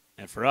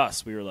 And for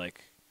us, we were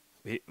like,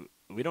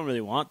 we don't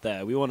really want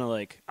that. We want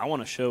to I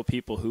want to show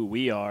people who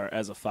we are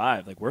as a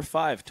five. Like we're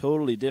five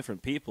totally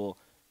different people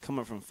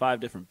coming from five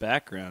different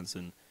backgrounds,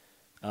 and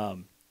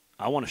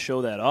I want to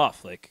show that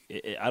off. Like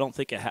I don't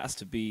think it has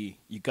to be.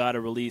 You got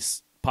to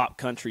release pop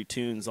country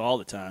tunes all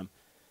the time.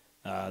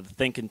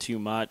 Thinking too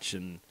much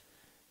and.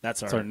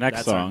 That's our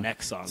next song.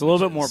 It's a little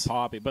bit more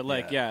poppy, but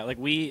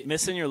we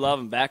Missing Your Love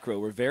and Back Row,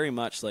 we're very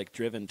much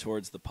driven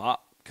towards the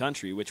pop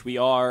country, which we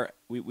are.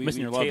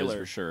 Missing Your Love is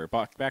for sure.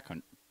 Back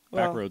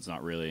Road's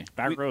not really.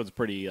 Back Road's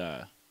pretty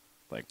rock.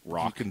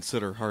 You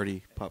consider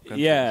Hardy pop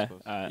country? Yeah,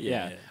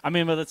 yeah. I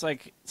mean, but it's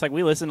like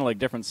we listen to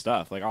different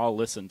stuff. Like I'll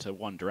listen to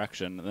One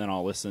Direction, and then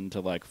I'll listen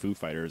to Foo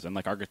Fighters, and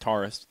our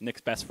guitarist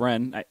Nick's best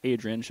friend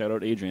Adrian. Shout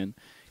out Adrian.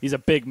 He's a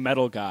big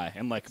metal guy,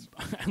 and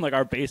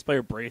our bass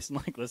player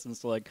Brayson listens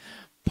to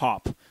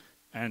pop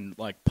and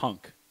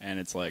punk, and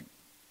it's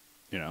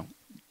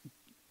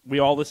we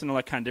all listen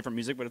to kind of different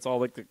music, but it's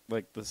all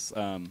this.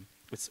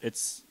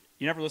 It's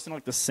you never listen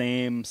to the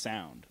same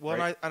sound. Well,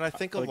 right? and I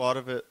think a lot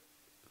of it.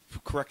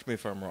 Correct me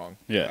if I'm wrong,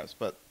 yeah. Guys,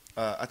 but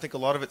I think a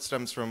lot of it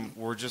stems from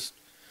we're just,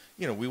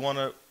 we want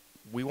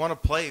to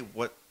play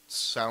what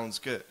sounds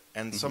good,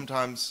 and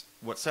sometimes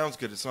what sounds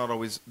good is not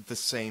always the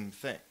same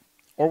thing.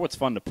 Or what's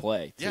fun to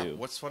play, too. Yeah,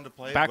 what's fun to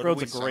play.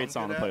 Backroad's a great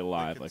song to play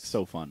live.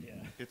 So fun. Yeah.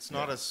 It's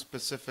not a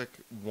specific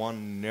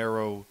one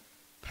narrow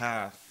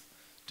path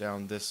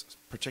down this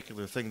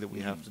particular thing that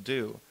we have to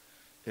do.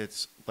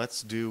 It's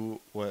let's do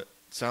what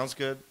sounds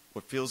good,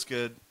 what feels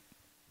good.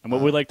 And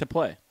what we like to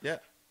play. Yeah.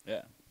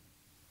 Yeah.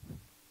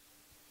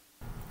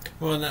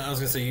 Well, I was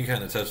going to say, you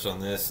kind of touched on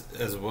this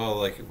as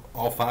well.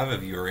 All five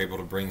of you are able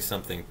to bring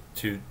something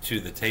to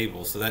the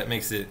table. So that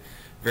makes it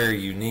very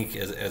unique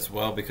as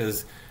well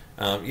because...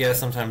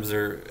 sometimes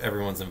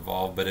everyone's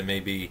involved, but it may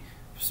be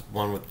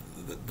one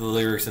with the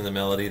lyrics and the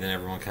melody, then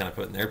everyone kind of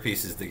putting their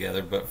pieces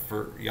together. But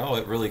for y'all,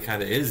 it really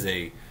kind of is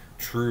a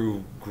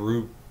true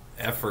group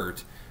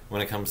effort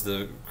when it comes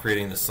to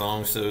creating the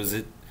song. So is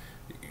it,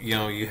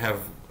 you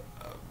have,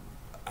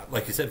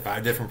 like you said,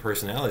 5 different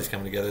personalities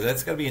coming together.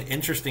 That's got to be an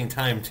interesting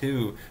time,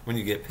 too, when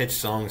you get pitched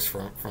songs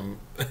from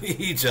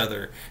each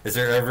other. Is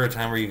there ever a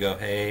time where you go,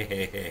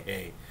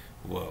 hey,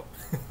 whoa?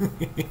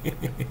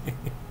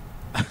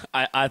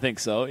 I think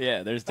so.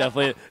 Yeah, there's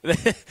definitely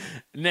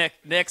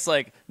Nick's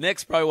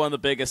probably one of the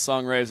biggest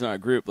songwriters in our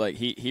group.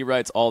 He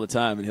writes all the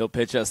time, and he'll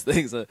pitch us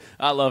things.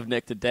 I love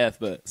Nick to death,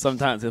 but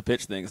sometimes he'll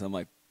pitch things. I'm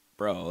like,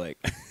 bro,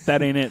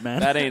 that ain't it,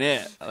 man. That ain't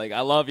it.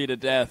 I love you to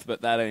death,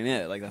 but that ain't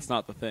it. That's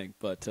not the thing.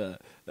 But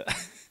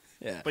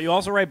yeah. But you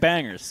also write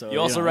bangers. So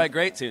you also write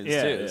great tunes too.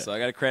 Yeah. So I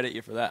got to credit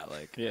you for that.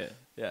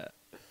 Yeah.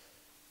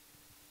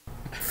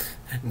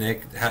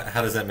 Nick,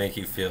 how does that make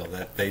you feel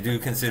that they do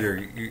consider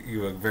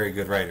you a very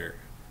good writer,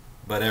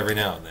 but every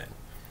now and then?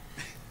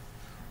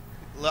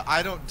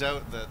 I don't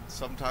doubt that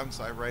sometimes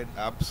I write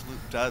absolute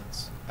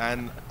duds,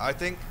 and I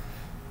think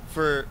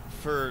for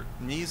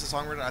me as a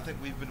songwriter, I think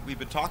we've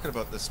been talking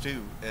about this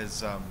too,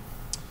 is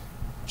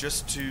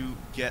just to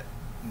get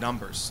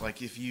numbers.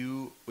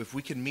 If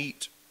we can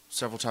meet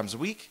several times a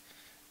week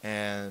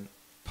and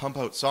pump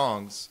out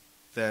songs,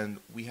 then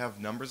we have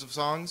numbers of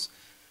songs.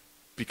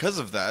 because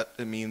of that,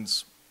 it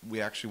means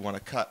we actually want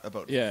to cut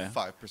about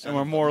 5%. And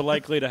we're more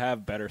likely to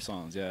have better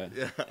songs, yeah.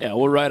 Yeah,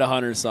 we'll write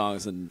 100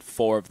 songs, and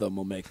 4 of them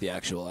will make the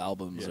actual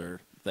albums or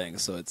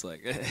things. So it's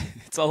like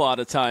it's a lot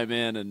of time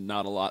in and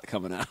not a lot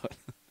coming out.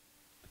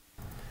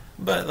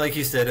 But like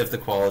you said, if the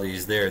quality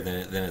is there,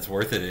 then it's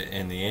worth it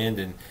in the end.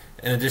 And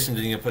in addition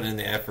to putting in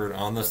the effort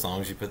on the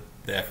songs, you put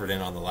the effort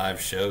in on the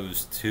live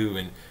shows too.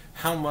 And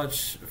how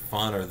much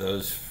fun are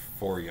those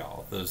for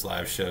y'all? Those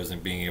live shows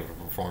and being able to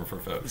perform for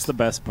folks. It's the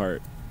best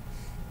part.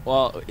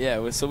 Well,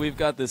 yeah. So we've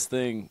got this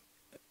thing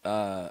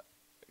going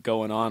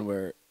on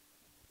where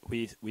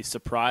we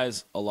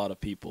surprise a lot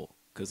of people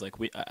because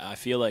I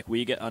feel like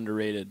we get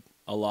underrated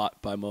a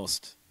lot by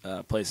most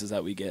places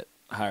that we get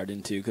hired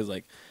into because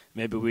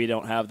maybe we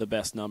don't have the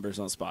best numbers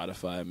on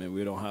Spotify. Maybe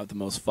we don't have the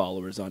most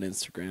followers on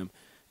Instagram.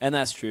 And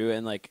that's true.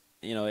 And,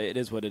 it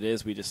is what it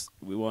is.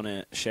 We want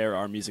to share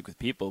our music with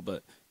people.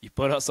 But you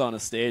put us on a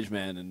stage,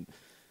 man, and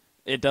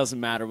it doesn't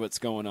matter what's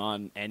going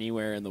on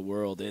anywhere in the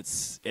world.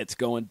 It's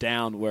going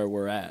down where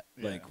we're at.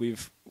 Yeah.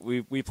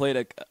 We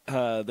played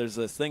there's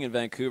a thing in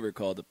Vancouver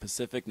called the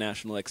Pacific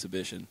National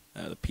Exhibition,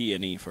 the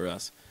P&E for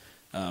us.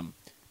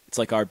 It's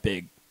like our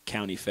big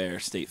county fair,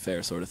 state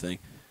fair sort of thing.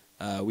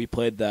 We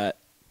played that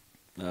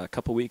a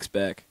couple weeks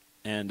back,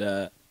 and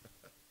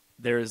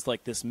there is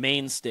this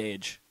main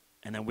stage,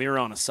 and then we were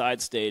on a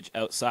side stage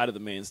outside of the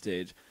main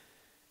stage,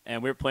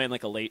 and we were playing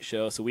a late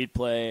show, so we'd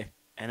play,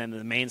 and then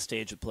the main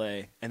stage would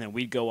play, and then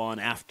we'd go on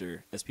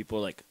after as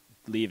people were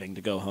leaving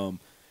to go home,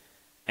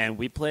 and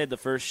we played the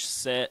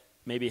first set,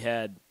 maybe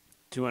had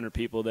 200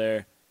 people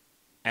there,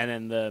 and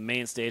then the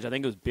main stage, I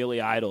think it was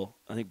Billy Idol.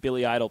 I think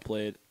Billy Idol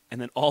played,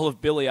 and then all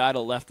of Billy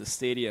Idol left the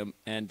stadium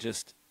and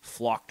just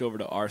flocked over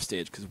to our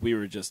stage because we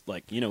were just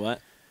you know what?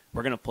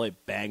 We're going to play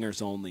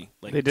bangers only.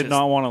 They did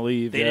not want to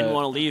leave. They didn't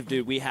want to leave,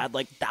 dude. We had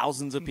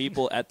thousands of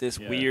people at this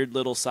weird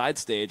little side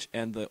stage,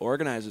 and the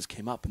organizers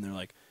came up, and they're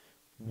like,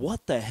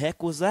 what the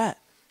heck was that?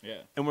 Yeah.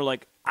 And we're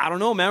like, I don't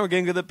know, man. We're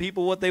getting the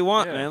people what they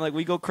want, Yeah. man.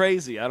 We go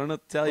crazy. I don't know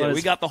what to tell you. Well,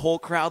 We got the whole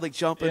crowd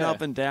jumping Yeah.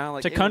 up and down.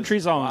 It's a country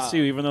songs, too,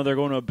 even though they're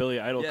going to a Billy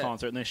Idol Yeah.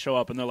 concert, and they show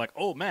up, and they're like,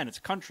 oh, man, it's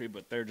country,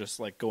 but they're just,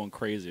 going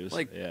crazy. It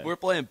was, We're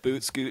playing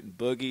boot scoot and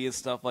boogie and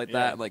stuff like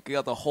Yeah. that. We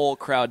got the whole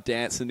crowd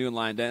dancing, doing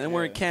line dance. And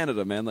we're in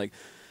Canada, man.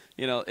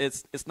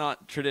 It's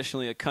not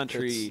traditionally a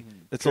country.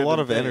 It's a lot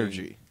of thing.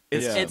 energy.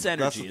 It's That's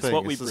energy. the It's thing.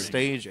 what we It's the bring.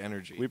 stage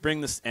energy. We bring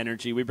this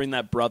energy. We bring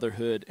that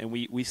brotherhood, and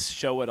we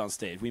show it on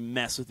stage. We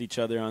mess with each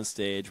other on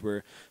stage.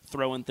 We're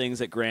throwing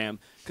things at Graham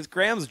because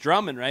Graham's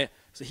drumming, right?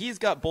 So he's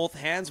got both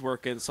hands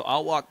working. So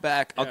I'll walk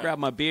back. I'll grab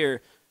my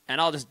beer, and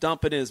I'll just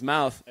dump it in his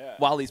mouth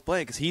while he's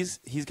playing because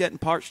he's getting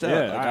parched out.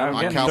 Yeah, I'm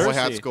My getting cowboy thirsty.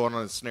 hat's going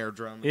on a snare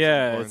drum. It's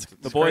Yeah,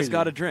 important. The boy's crazy.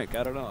 got to drink.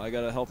 I don't know. I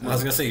got to help him I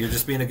was out. going to say, you're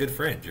just being a good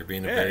friend. You're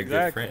being a very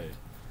good friend.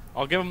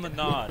 I'll give him the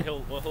nod.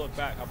 He'll look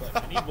back. I'll be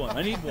like,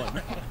 I need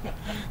one.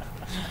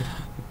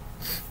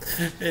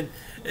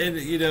 And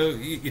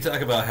you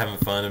talk about having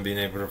fun and being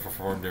able to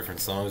perform different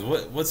songs.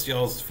 What's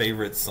y'all's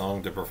favorite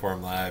song to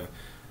perform live?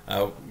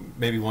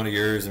 Maybe one of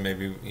yours, and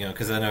maybe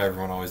because I know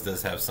everyone always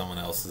does have someone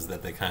else's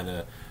that they kind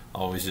of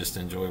always just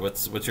enjoy.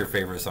 What's your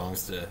favorite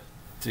songs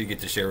to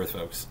get to share with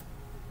folks?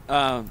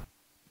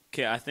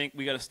 Okay, I think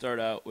we got to start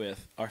out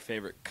with our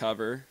favorite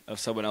cover of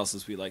someone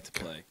else's we like to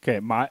play. Okay,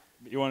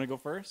 you want to go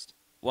first?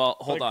 Well,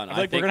 hold on. I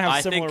feel like we're gonna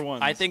have similar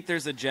ones. I think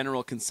there's a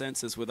general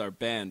consensus with our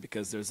band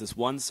because there's this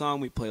one song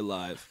we play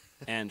live,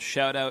 and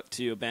shout out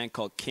to a band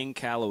called King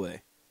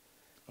Calloway.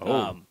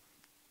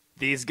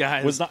 These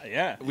guys,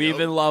 we've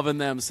been loving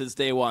them since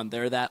day one.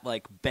 They're that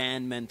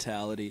band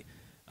mentality.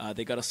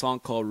 They got a song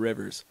called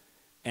Rivers,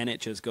 and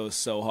it just goes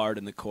so hard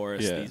in the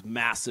chorus. Yeah. These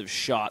massive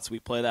shots. We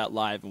play that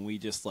live, and we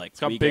just It's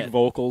got big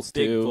vocals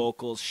big too.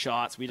 vocals,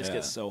 shots. We just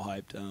get so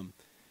hyped.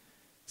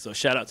 So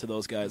shout out to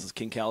those guys, those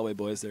King Calloway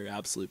boys. They're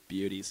absolute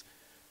beauties.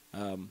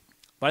 But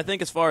I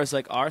think as far as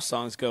our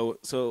songs go,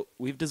 so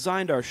we've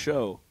designed our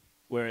show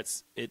where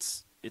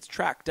it's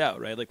tracked out,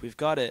 right? We've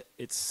got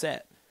it's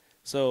set.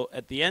 So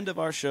at the end of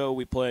our show,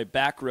 we play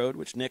Back Road,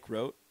 which Nick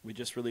wrote. We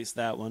just released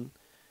that one.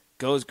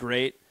 Goes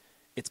great.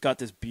 It's got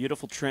this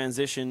beautiful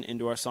transition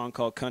into our song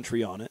called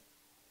Country on it.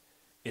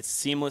 It's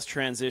seamless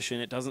transition.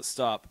 It doesn't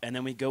stop. And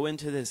then we go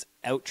into this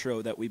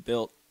outro that we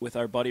built with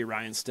our buddy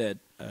Ryan Stead.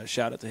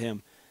 Shout out to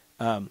him.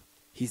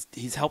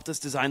 He's helped us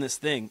design this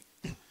thing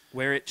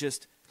where it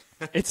just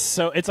It's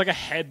like a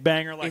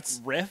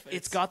headbanger riff.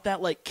 It's got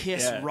that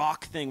Kiss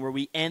rock thing where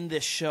we end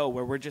this show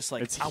where we're just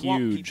It's I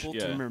want huge, people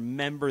to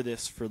remember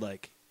this for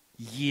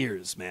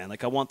years, man.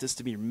 I want this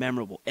to be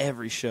memorable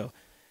every show.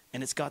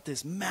 And it's got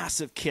this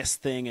massive Kiss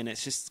thing, and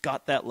it's just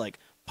got that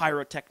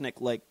pyrotechnic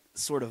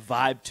sort of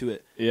vibe to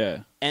it.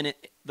 Yeah. And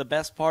the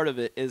best part of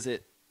it is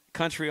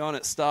Country on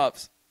it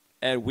stops,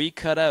 and we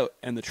cut out,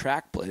 and the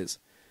track plays.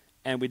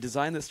 And we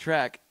designed this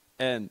track,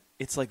 and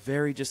it's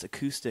very just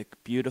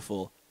acoustic,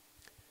 beautiful.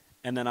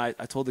 And then I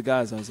told the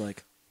guys, I was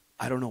like,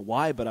 I don't know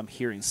why, but I'm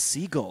hearing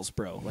seagulls,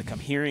 bro. I'm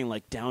hearing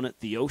down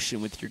at the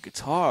ocean with your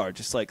guitar,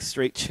 just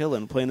straight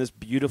chilling, playing this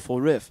beautiful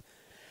riff.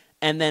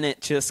 And then it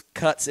just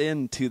cuts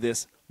into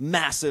this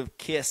massive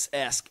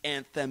Kiss-esque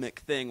anthemic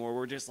thing where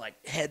we're just like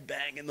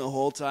headbanging the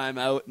whole time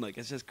out, and like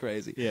it's just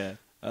crazy. Yeah.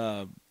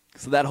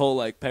 So that whole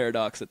like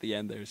paradox at the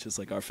end there is just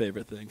like our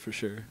favorite thing for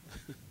sure.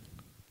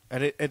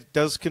 And it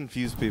does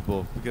confuse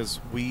people because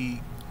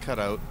we cut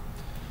out,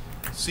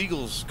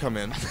 seagulls come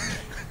in,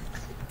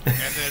 and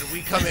then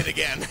we come in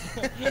again.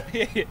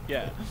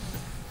 Yeah.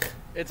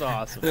 It's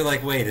awesome. They're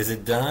like, wait, is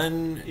it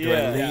done? Do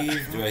I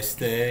leave? Do I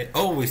stay?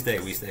 Oh, we stay.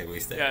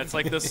 Yeah, it's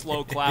like the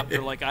slow clap.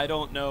 They're like, I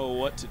don't know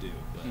what to do,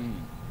 but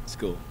it's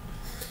cool.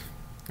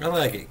 I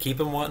like it. Keep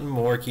them wanting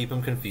more. Keep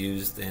them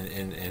confused, and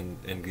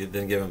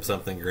then give them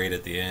something great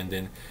at the end.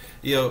 And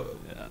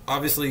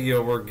obviously,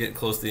 we're getting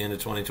close to the end of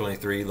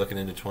 2023, looking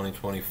into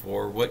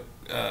 2024. What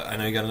I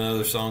know you got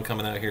another song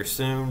coming out here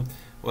soon.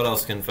 What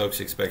else can folks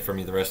expect from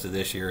you the rest of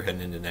this year,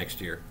 heading into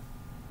next year?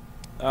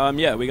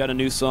 We got a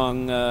new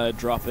song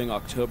dropping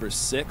October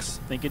 6th.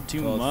 Thinking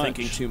Too called Much.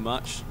 Thinking Too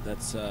Much.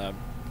 That's,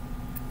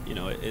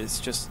 it's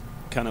just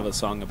kind of a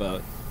song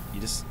about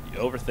you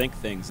overthink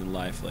things in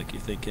life. Like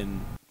you're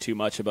thinking too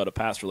much about a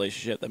past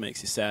relationship that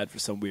makes you sad for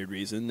some weird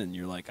reason, and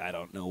you're like, I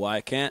don't know why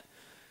I can't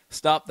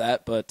stop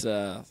that. But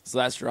so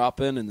that's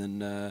dropping, and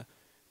then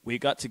we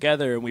got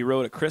together and we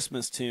wrote a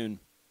Christmas tune.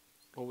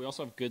 Well, we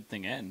also have Good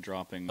Thing End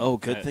dropping. Oh,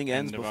 Good at Thing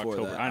Ends end of before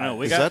October. that. I know.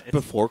 Is that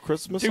before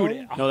Christmas Dude,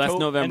 song? No, that's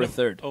November end of-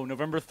 3rd. Oh,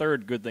 November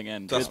 3rd, Good Thing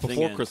End. That's Good Thing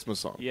before End. Christmas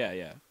song.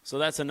 Yeah. So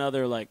that's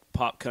another like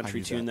pop I country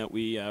knew tune that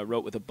we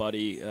wrote with a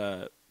buddy,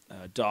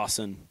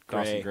 Dawson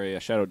Gray. Dawson Gray,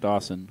 Shadow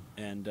Dawson.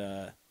 And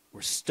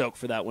we're stoked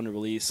for that one to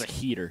release. It's a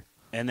heater.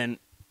 And then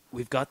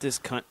we've got this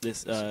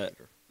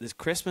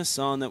Christmas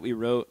song that we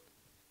wrote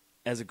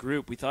as a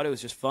group. We thought it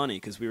was just funny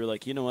because we were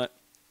like, you know what?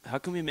 How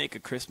can we make a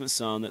Christmas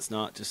song that's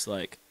not just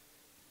like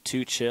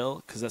too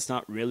chill? Because that's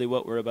not really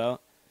what we're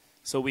about.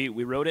 So we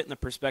wrote it in the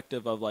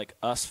perspective of like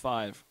us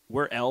five.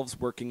 We're elves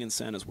working in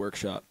Santa's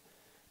workshop.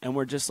 And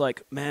we're just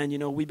like, man,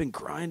 we've been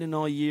grinding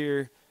all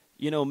year,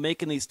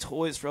 making these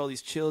toys for all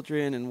these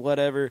children and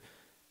whatever.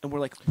 And we're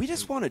like, we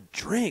just want to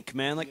drink,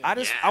 man. Like,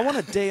 I want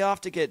a day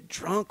off to get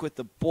drunk with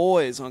the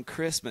boys on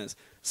Christmas.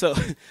 So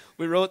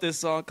we wrote this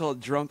song called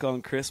Drunk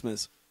on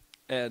Christmas.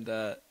 And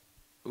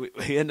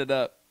we ended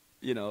up,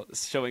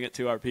 showing it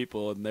to our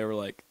people. And they were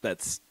like,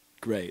 that's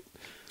great.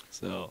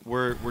 So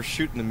We're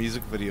shooting the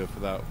music video for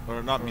that,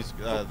 or not music.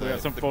 we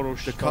have some photo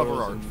the cover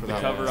art for the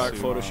that. cover art too.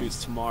 photo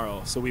shoots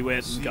tomorrow. So we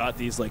went and got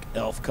these like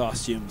elf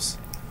costumes,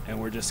 and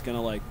we're just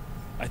gonna like,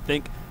 I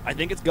think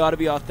it's got to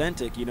be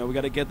authentic. We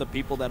got to get the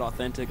people that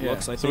authentic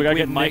looks. I So think we we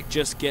gotta might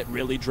just get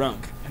really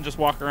drunk And just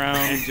walk around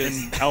and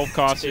in elf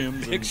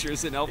costumes.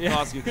 pictures in elf Yeah.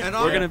 costumes. And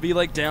We're I- gonna be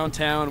like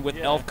downtown with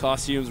elf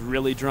costumes,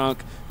 really drunk.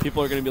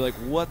 People are gonna be like,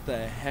 "What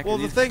the heck?" Well, are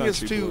the these thing is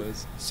country too.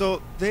 boys?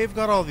 So they've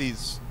got all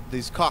these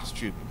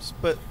costumes,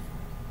 but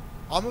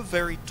I'm a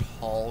very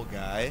tall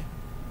guy,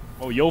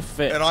 Oh, you'll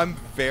fit. and I'm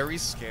very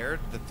scared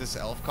that this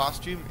elf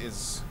costume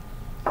is.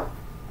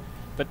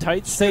 The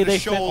tights say gonna they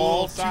show fit a all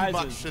little too sizes.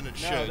 much than it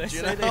No, should, they you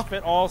say know? they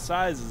fit all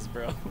sizes,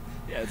 bro.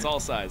 Yeah, it's all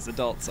size,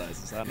 adult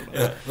sizes. I don't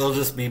know. They'll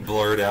just be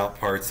blurred out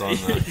parts on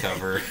the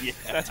cover.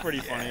 That's pretty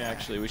funny,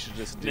 actually. We should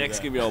just do Next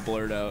that. gonna be all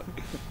blurred out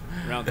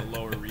around the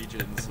lower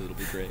regions. It'll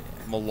be great.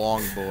 I'm a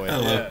long boy. I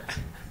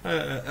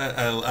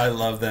love, I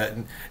love that,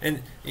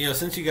 and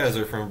since you guys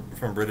are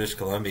from British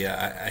Columbia,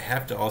 I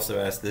have to also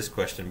ask this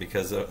question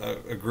because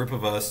a group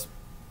of us,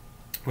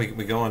 we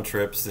go on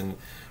trips, and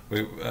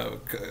we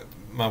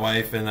my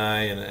wife and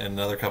I and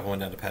another couple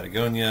went down to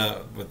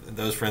Patagonia. With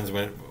those friends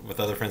went with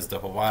other friends to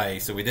Hawaii,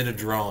 so we did a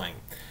drawing,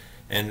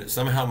 and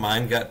somehow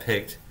mine got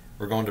picked.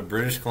 We're going to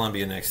British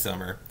Columbia next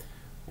summer.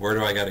 Where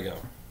do I got to go?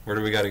 Where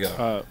do we got to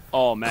go?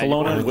 Oh man, Kelowna you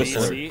want and to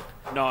Whistler. BC?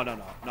 No, not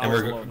And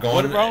we're Kelowna. going-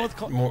 What's wrong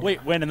with more-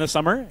 Wait, when? In the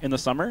summer? In the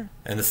summer?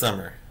 in the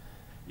summer.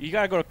 You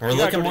gotta go to. We're you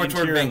gotta looking go more to the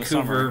toward interior in the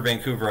summer.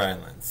 Vancouver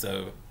Island.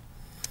 So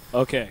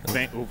Okay,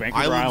 Vancouver Island's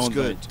Island's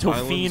good. Tofino.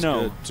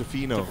 Island's good.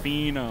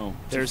 Tofino.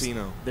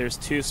 Tofino. there's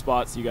two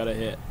spots you gotta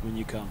hit when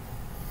you come.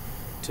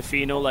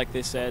 Tofino, like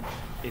they said,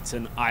 it's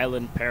an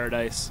island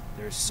paradise.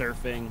 There's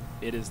surfing.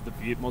 It is the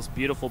most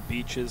beautiful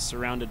beaches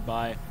surrounded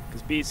by.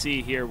 Because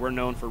BC here, we're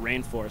known for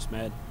rainforest,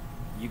 man.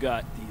 You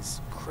got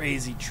these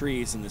crazy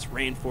trees and this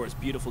rainforest,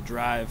 beautiful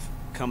drive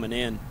coming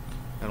in.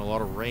 And a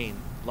lot of rain.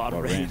 A lot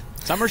of rain.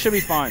 Summer should be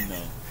fine though.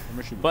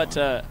 Summer should be But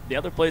fine. the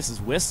other place is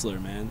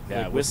Whistler, man.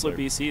 Yeah, Like, Whistler,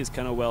 Whistler. BC is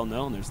kind of well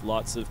known. There's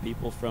lots of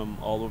people from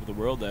all over the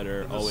world that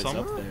are In the always summer?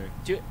 up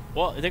there.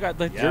 Well, they got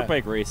like Yeah. dirt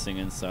bike racing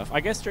and stuff.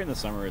 I guess during the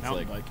summer it's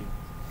Mountain like biking.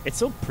 it's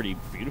still pretty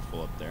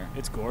beautiful up there.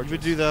 It's You gorgeous.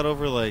 would do that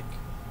over like.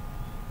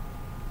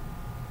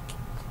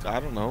 I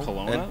don't know.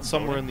 Kelowna? And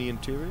somewhere Kelowna? in the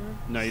interior?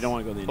 No, you don't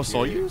want to go to the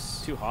Oh, interior.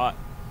 Soyuz? Too hot.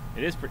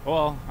 It is pretty.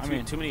 Well, I Too-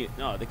 mean, too many.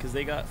 No, because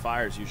they got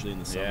fires usually in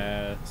the summer.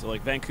 Yeah. So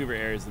like Vancouver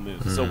area is the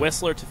move. So Mhm.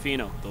 Whistler,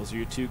 Tofino, those are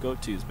your two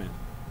go-tos, man.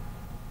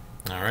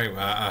 all right, well,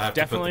 I'll have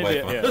Definitely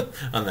to put the the-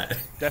 wife on that.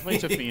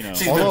 definitely Tofino.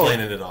 She's Although- been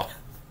playing it all.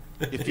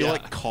 If you Yeah.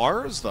 like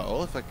cars,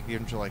 though, if I could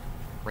get into like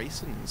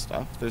racing and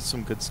stuff, there's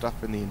some good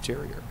stuff in the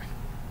interior.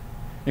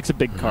 Nick's a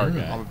big car Mm.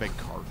 guy. I'm a big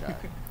car guy.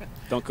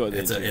 Don't go to the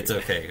interior. It's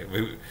okay.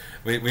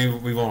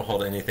 We won't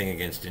hold anything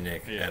against you,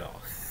 Nick, Yeah. at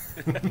all.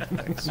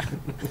 Thanks.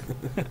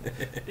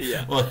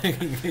 Yeah. Well,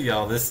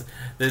 y'all, this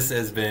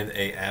has been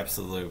a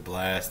absolute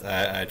blast.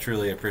 I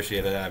truly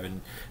appreciate it. I've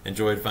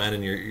enjoyed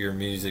finding your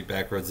music.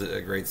 Backroads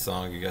a great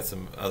song. You got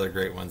some other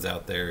great ones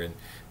out there. And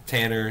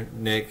Tanner,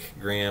 Nick,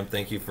 Graham,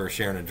 thank you for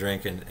sharing a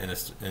drink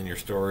and your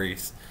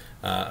stories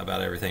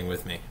about everything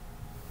with me.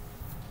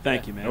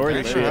 Thank you, man.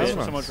 Thanks for Thank you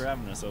having so much us. for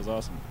having us. That was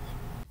awesome.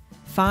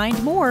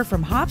 Find more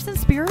from Hops and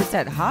Spirits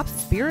at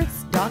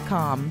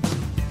hopspirits.com.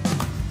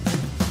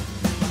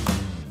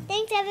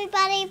 Thanks,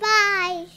 everybody. Bye.